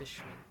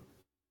 Fishman.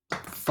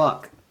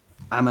 fuck.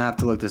 I'm gonna have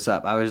to look this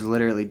up. I was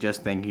literally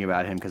just thinking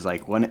about him because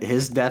like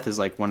his death is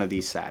like one of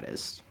the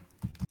saddest.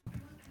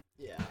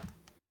 Yeah.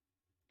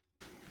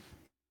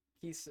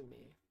 Kisame.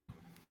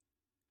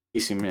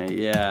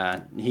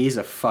 Yeah, he's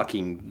a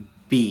fucking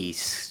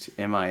beast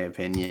in my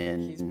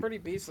opinion. He's pretty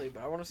beastly,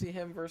 but I want to see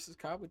him versus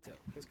Kabuto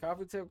because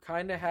Kabuto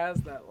kind of has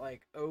that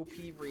like OP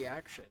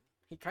reaction.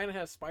 He kind of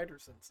has spider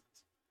senses.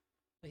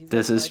 He's got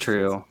This is spider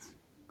true.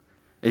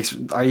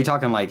 senses. Are you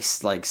talking like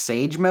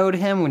Sage mode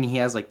him when he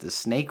has like the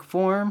snake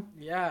form?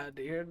 Yeah,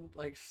 dude,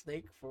 like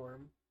snake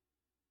form.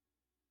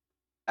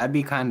 That'd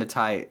be kind of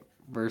tight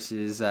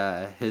versus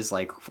his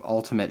like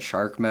ultimate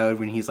shark mode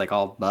when he's like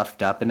all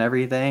buffed up and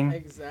everything.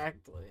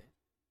 Exactly.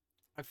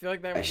 I feel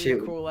like that That would be a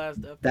shit, cool ass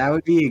death that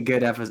would battle. be a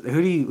good episode.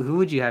 Who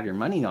would you have your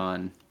money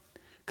on?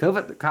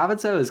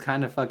 Kabuto is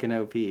kind of fucking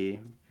OP,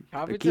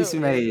 but Kabuto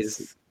Kisame is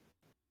is.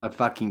 a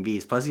fucking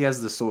beast. Plus he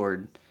has the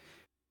sword.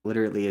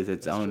 Literally is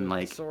its That's own true. The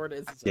like sword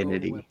is its own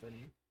identity.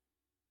 weapon.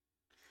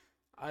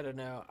 I don't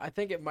know. I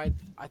think it might.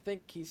 I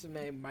think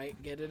Kisame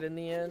might get it in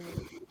the end,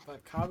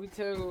 but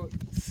Kabuto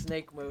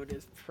snake mode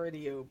is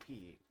pretty OP.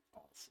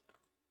 Also,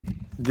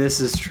 This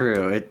is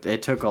true.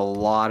 It took a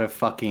lot of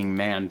fucking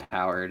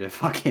manpower to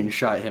fucking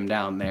shut him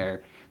down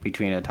there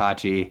between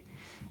Itachi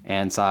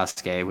and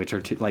Sasuke, which are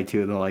two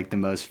of the like the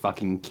most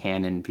fucking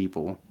canon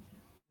people.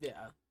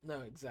 yeah, no,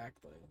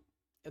 exactly.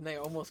 And they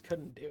almost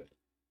couldn't do it.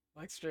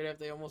 Like straight up,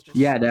 they almost just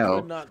Yeah, could no.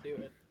 not do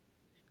it.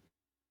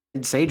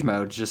 Sage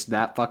mode's just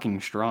that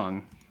fucking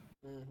strong.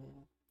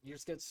 You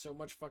just get so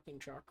much fucking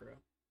chakra.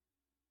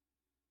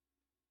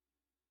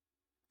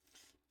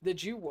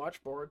 Did you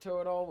watch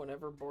Boruto at all?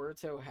 Whenever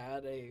Boruto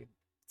had a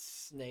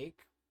snake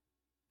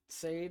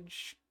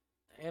sage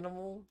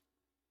animal,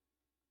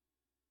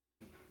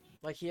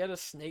 like he had a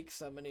snake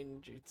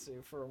summoning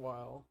jutsu for a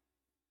while.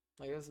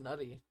 Like it was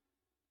nutty.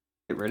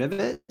 Get rid of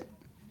it?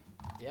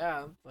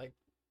 Yeah, like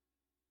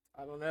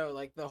I don't know,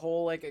 like the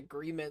whole like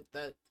agreement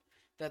that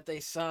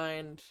they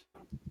signed,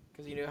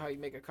 because you know how you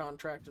make a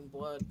contract in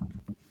blood.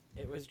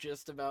 It was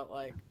just about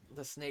like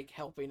the snake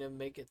helping him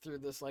make it through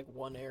this like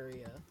one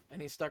area,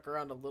 and he stuck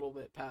around a little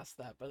bit past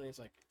that. But then he's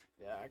like,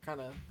 "Yeah, I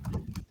kind of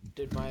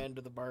did my end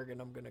of the bargain.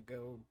 I'm gonna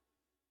go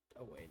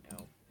away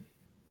now."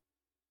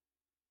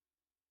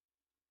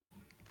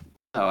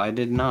 Oh, I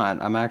did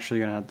not. I'm actually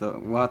gonna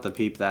we'll have to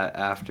peep that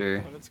after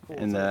But it's cool.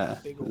 in It's like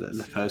a big old the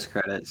scene. post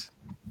credits.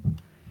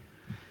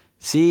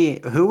 See,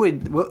 who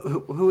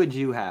would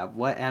you have?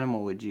 What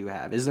animal would you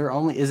have? Is it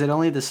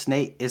only the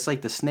snake? It's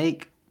like the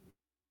snake,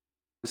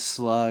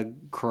 slug,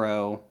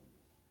 crow,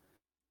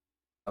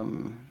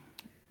 um,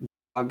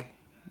 dog.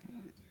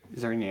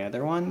 Is there any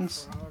other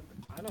ones? Frog.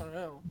 I don't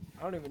know.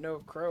 I don't even know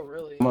if Crow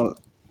really. Well,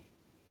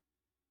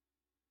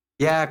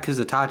 yeah, because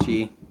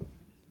Itachi,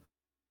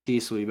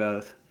 Cecily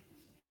both.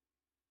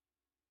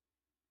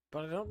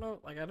 But I don't know.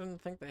 Like I didn't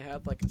think they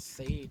had like a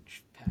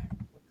sage pack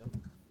with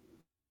them.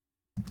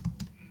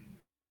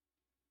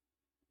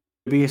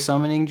 Be a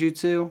summoning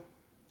jutsu.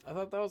 I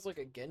thought that was like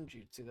a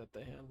genjutsu that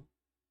they had.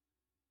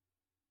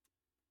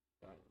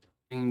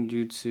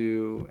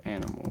 Jutsu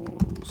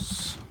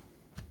animals.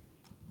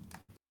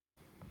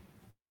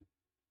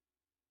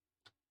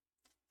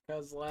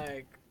 Because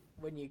like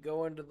when you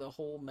go into the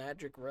whole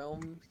magic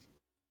realm,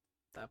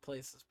 that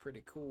place is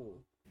pretty cool.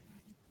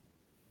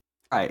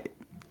 Right.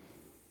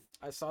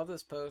 I saw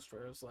this post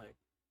where it was like,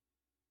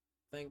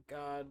 "Thank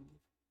God,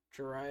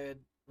 Jiraiya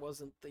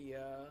wasn't the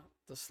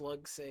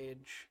slug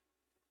sage,"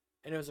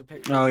 and it was a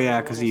picture. Oh of yeah,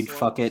 like, because little he'd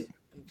fuck slugs, it.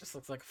 and it just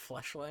looks like a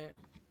fleshlight.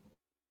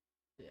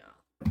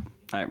 Yeah.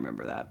 I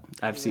remember that.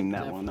 I've He seen would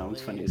that one. That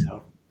one's funny definitely as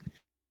hell.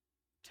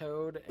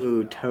 Toad and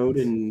Ooh, Toad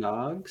dogs. and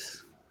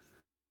Dogs.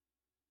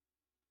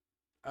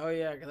 Oh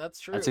yeah, that's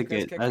true. That's a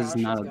Because good. That is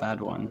not Kakashi's a got the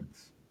bad one.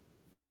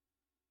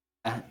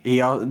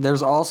 dogs.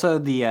 There's also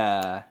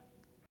the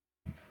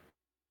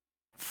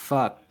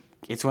fuck.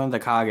 It's one of the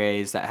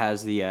Kages that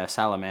has the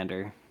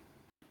salamander.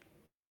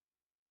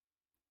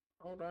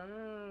 Oh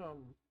damn.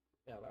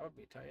 Yeah, that would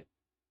be tight.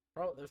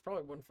 There's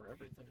probably one for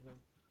everything though.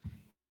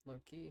 Low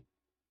key.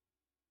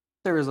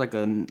 There was like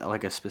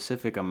a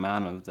specific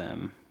amount of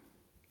them.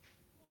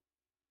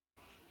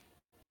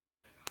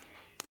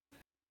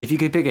 If you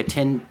could pick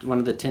one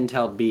of the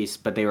 10-tailed beasts,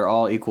 but they were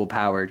all equal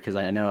powered, because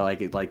I know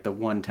like the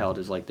one-tailed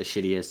is like the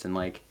shittiest, and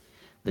like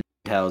the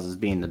tails is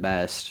being the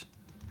best.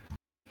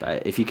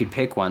 But if you could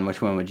pick one,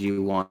 which one would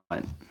you want?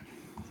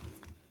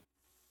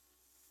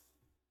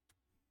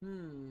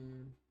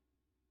 Hmm.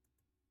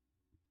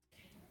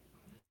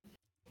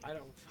 I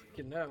don't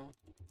fucking know.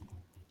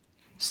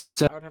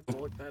 So I would have to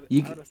look that.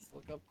 you, I would have to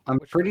look up I'm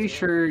which ones pretty they are.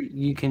 sure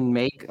you can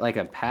make like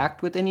a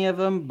pact with any of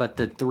them, but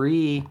the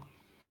three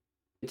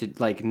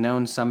like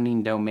known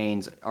summoning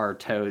domains are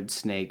toads,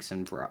 snakes,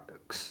 and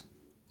frogs.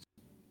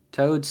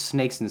 Toads,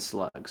 snakes, and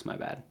slugs. My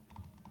bad.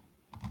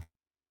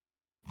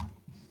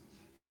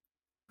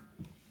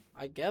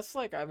 I guess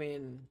I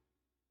mean,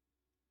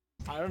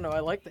 I don't know.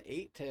 I like the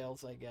Eight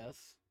Tails. I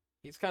guess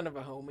he's kind of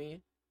a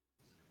homie.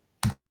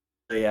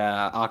 The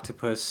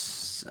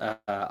octopus Yeah,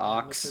 Mr.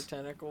 ox,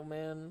 Tentacle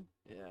Man.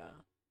 Yeah.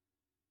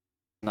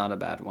 not a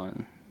bad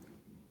one.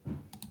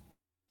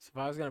 So if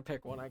I was gonna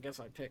pick one, I guess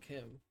I'd pick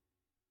him.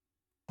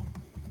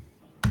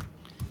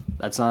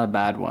 That's not a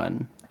bad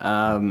one.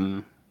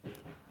 I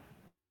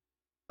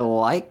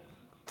like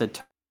the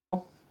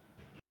turtle,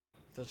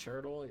 The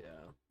turtle.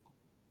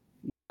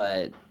 Yeah.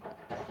 but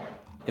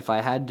if I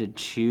had to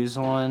choose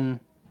one,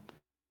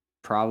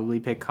 probably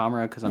pick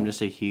Kamara because I'm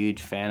just a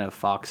huge fan of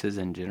foxes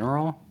in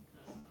general.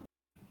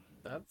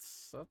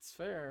 That's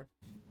fair.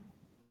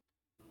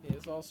 He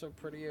is also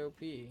pretty OP.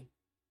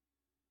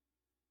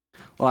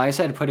 Well, I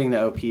said putting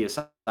the OP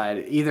aside,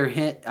 I'd either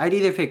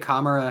pick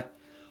Kamara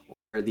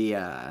or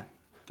the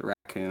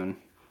raccoon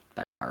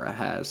that Kamara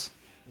has.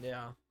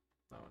 Yeah,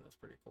 that one is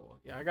pretty cool.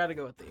 Yeah, I got to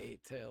go with the Eight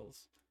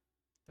Tails.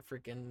 The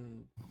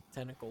freaking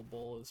tentacle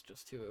bull is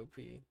just too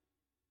OP.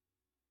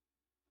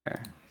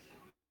 There.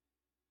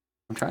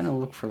 I'm trying to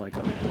look for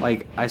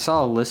like I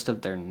saw a list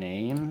of their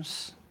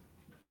names,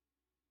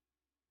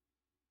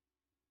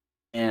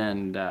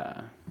 and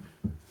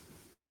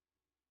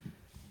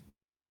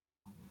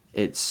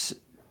it's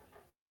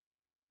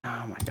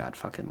oh my god,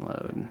 fucking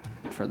load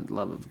for the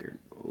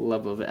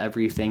love of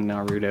everything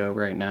Naruto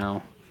right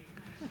now.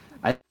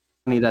 I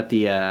need that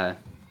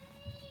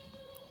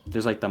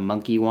there's like the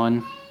monkey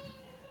one,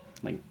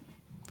 like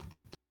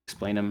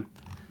explain him.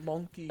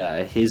 Monkey.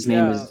 His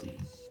Yeah.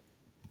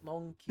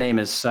 Monkey. name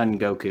is Son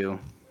Goku.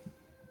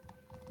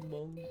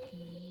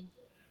 Monkey.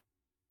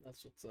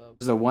 That's what's up.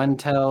 There's the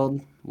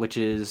one-tailed, which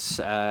is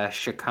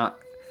Shikaku,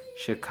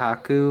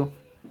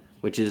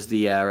 which is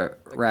the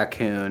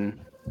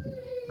raccoon.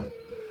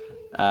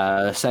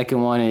 The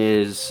second one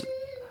is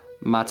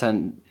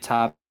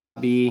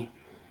Matatabi,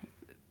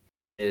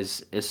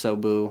 is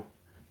Isobu.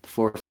 The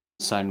fourth,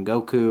 Son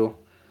Goku.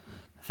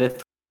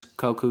 Fifth,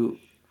 Koku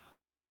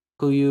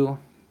Kuyu.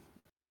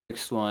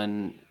 Sixth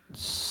one,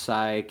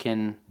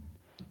 Saiken.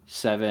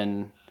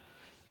 7,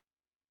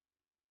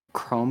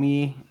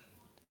 Chromie.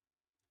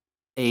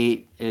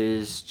 8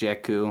 is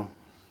Jeku.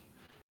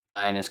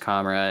 9 is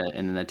Kamara,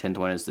 and then the 10th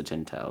one is the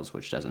Ten Tails,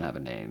 which doesn't have a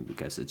name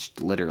because it's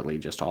literally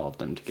just all of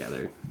them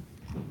together.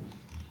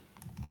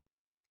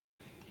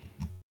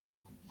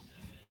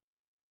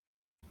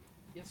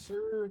 Yes,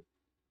 sir.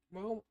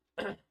 Well,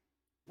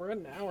 we're at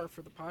an hour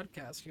for the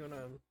podcast. You want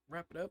to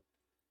wrap it up?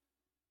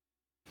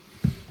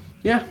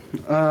 Yeah.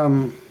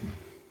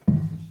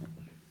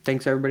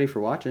 Thanks everybody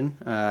for watching.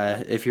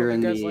 If you're Hope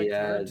in you guys the, liked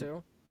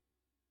Naruto.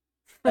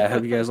 I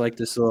hope you guys like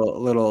this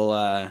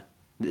little.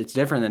 It's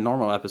different than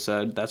normal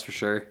episode, that's for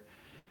sure.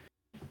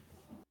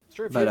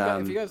 Sure. If,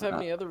 if you guys have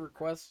any other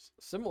requests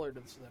similar to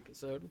this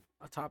episode,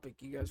 a topic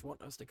you guys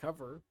want us to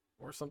cover,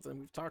 or something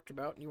we've talked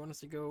about, and you want us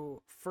to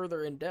go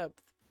further in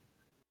depth,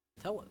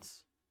 tell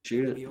us.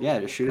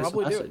 Just shoot us a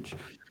message.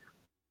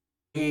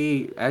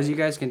 As you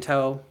guys can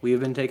tell,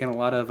 we've been taking a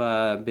lot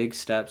of big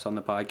steps on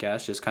the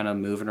podcast, just kind of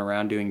moving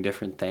around doing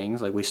different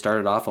things. Like we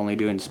started off only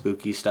doing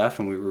spooky stuff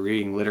and we were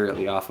reading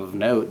literally off of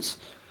notes,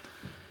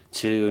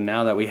 to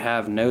now that we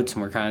have notes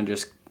and we're kind of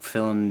just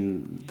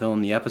filling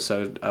the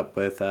episode up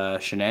with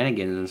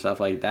shenanigans and stuff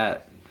like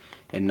that,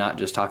 and not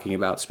just talking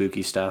about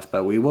spooky stuff.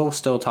 But we will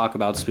still talk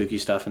about spooky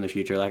stuff in the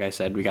future. Like I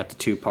said, we got the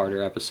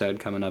 2-parter episode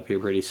coming up here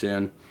pretty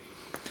soon.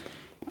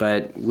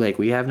 But like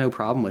we have no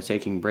problem with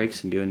taking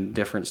breaks and doing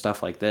different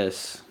stuff like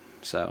this.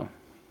 So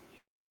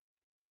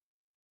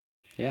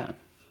yeah,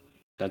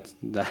 that's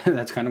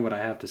kind of what I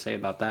have to say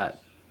about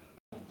that.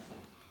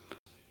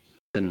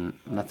 And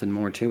nothing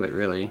more to it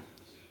really.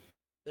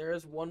 There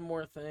is one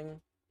more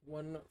thing,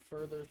 one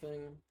further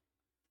thing.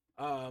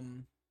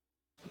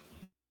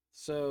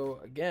 So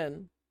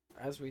again,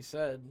 as we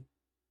said,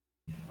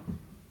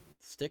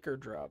 sticker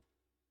drop.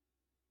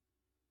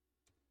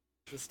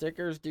 The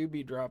stickers do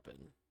be dropping.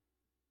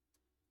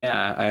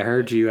 Yeah, I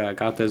heard you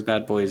got those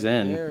bad boys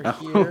in. They're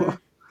here.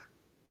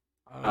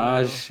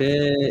 Oh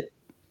shit.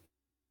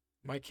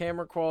 My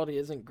camera quality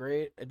isn't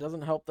great. It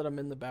doesn't help that I'm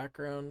in the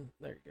background.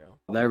 There you go.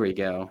 There we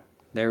go.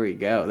 There we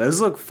go.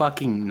 Those look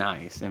fucking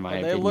nice in my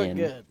opinion. They look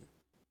good.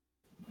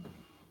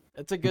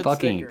 It's a good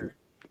sticker.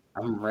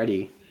 I'm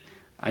ready.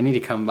 I need to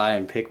come by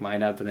and pick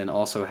mine up and then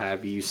also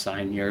have you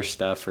sign your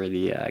stuff for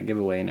the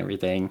giveaway and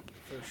everything.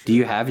 For sure. Do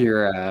you have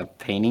your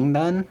painting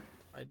done?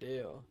 I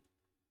do.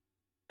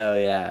 Oh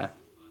yeah.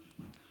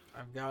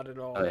 I've got it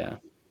all. Oh yeah.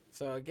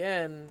 So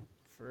again,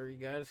 for you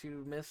guys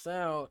who missed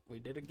out, we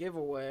did a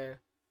giveaway,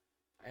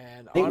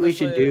 and I think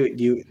honestly, we should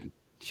do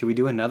Should we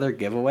do another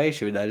giveaway?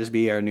 Should that just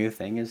be our new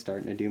thing? Is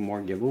starting to do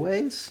more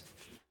giveaways?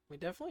 We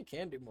definitely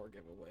can do more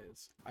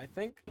giveaways. I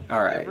think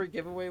All right. every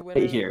giveaway Right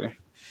winner here.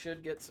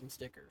 should get some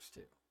stickers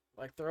too.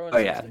 Like throw in Oh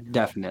some yeah, stickers.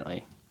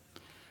 definitely.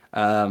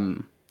 Right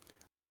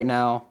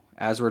now,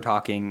 as we're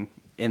talking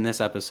in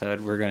this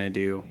episode, we're gonna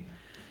do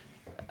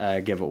a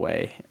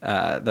giveaway.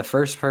 The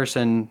first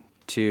person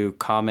to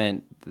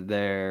comment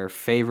their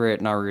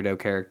favorite Naruto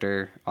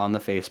character on the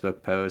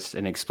Facebook post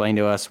and explain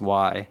to us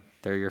why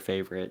they're your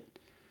favorite,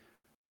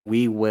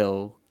 we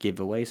will give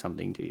away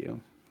something to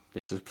you.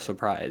 It's a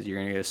surprise. You're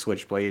gonna get a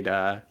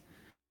Switchblade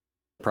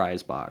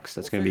prize box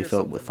that's We'll gonna be figure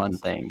filled with something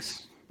fun else out.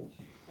 things.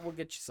 We'll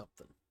get you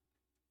something.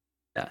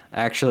 Yeah,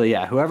 actually,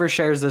 yeah. Whoever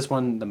shares this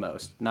one the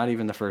most, not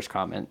even the first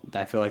comment.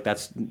 I feel like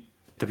that's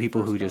the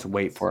people First who just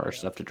wait comments, for our yeah.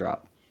 stuff to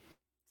drop.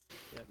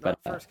 Yeah, But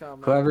not first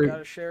comment. whoever, You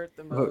gotta share it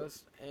the who,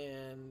 most,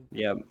 and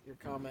yeah, your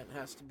comment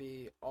has to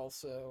be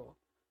also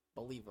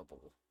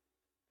believable.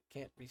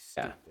 Can't be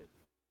Yeah. stupid.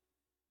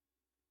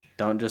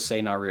 don't just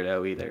say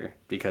Naruto either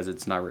because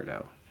it's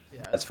Naruto.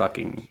 Yeah, That's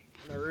fucking.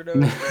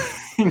 Naruto is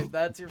dead. If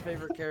that's your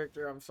favorite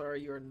character, I'm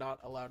sorry you are not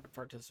allowed to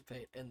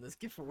participate in this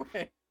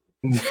giveaway.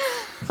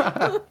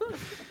 That's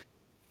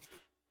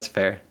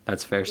fair.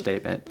 That's a fair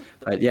statement.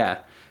 But yeah,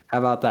 how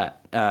about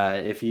that?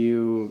 If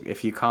you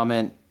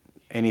comment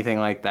anything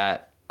like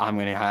that, I'm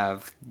gonna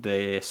have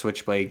the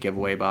Switchblade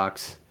giveaway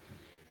box.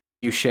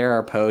 You share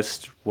our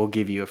post, we'll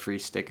give you a free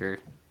sticker.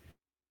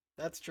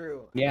 That's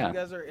true. If Yeah. you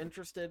guys are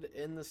interested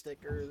in the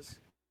stickers,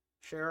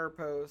 share our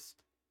post,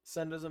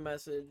 send us a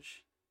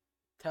message,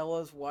 tell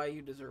us why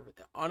you deserve it.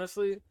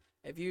 Honestly,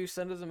 if you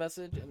send us a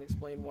message and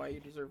explain why you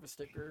deserve a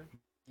sticker,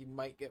 you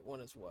might get one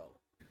as well.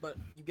 But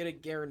you get a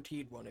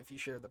guaranteed one if you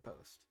share the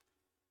post.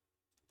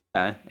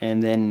 Yeah,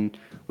 and then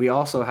we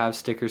also have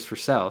stickers for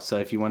sale. So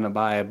if you want to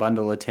buy a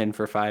bundle of 10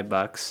 for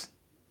 $5,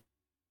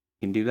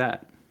 you can do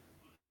that.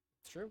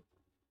 It's true.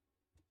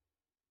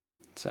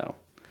 So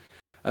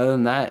other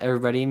than that,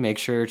 everybody make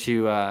sure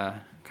to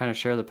kind of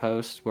share the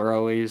post. We're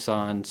always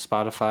on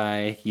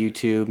Spotify,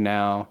 YouTube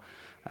now.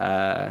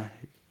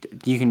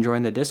 You can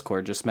join the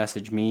Discord. Just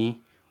message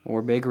me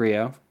or Big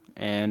Rio,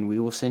 and we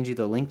will send you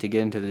the link to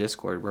get into the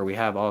Discord where we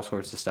have all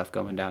sorts of stuff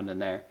going down in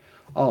there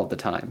all the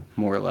time,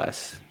 more or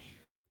less.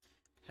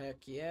 Heck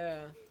yeah.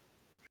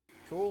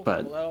 Cool.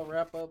 But Well, that'll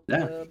wrap up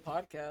yeah. the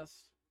podcast.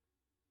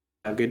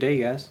 Have a good day,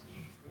 guys.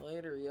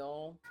 Later,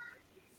 y'all.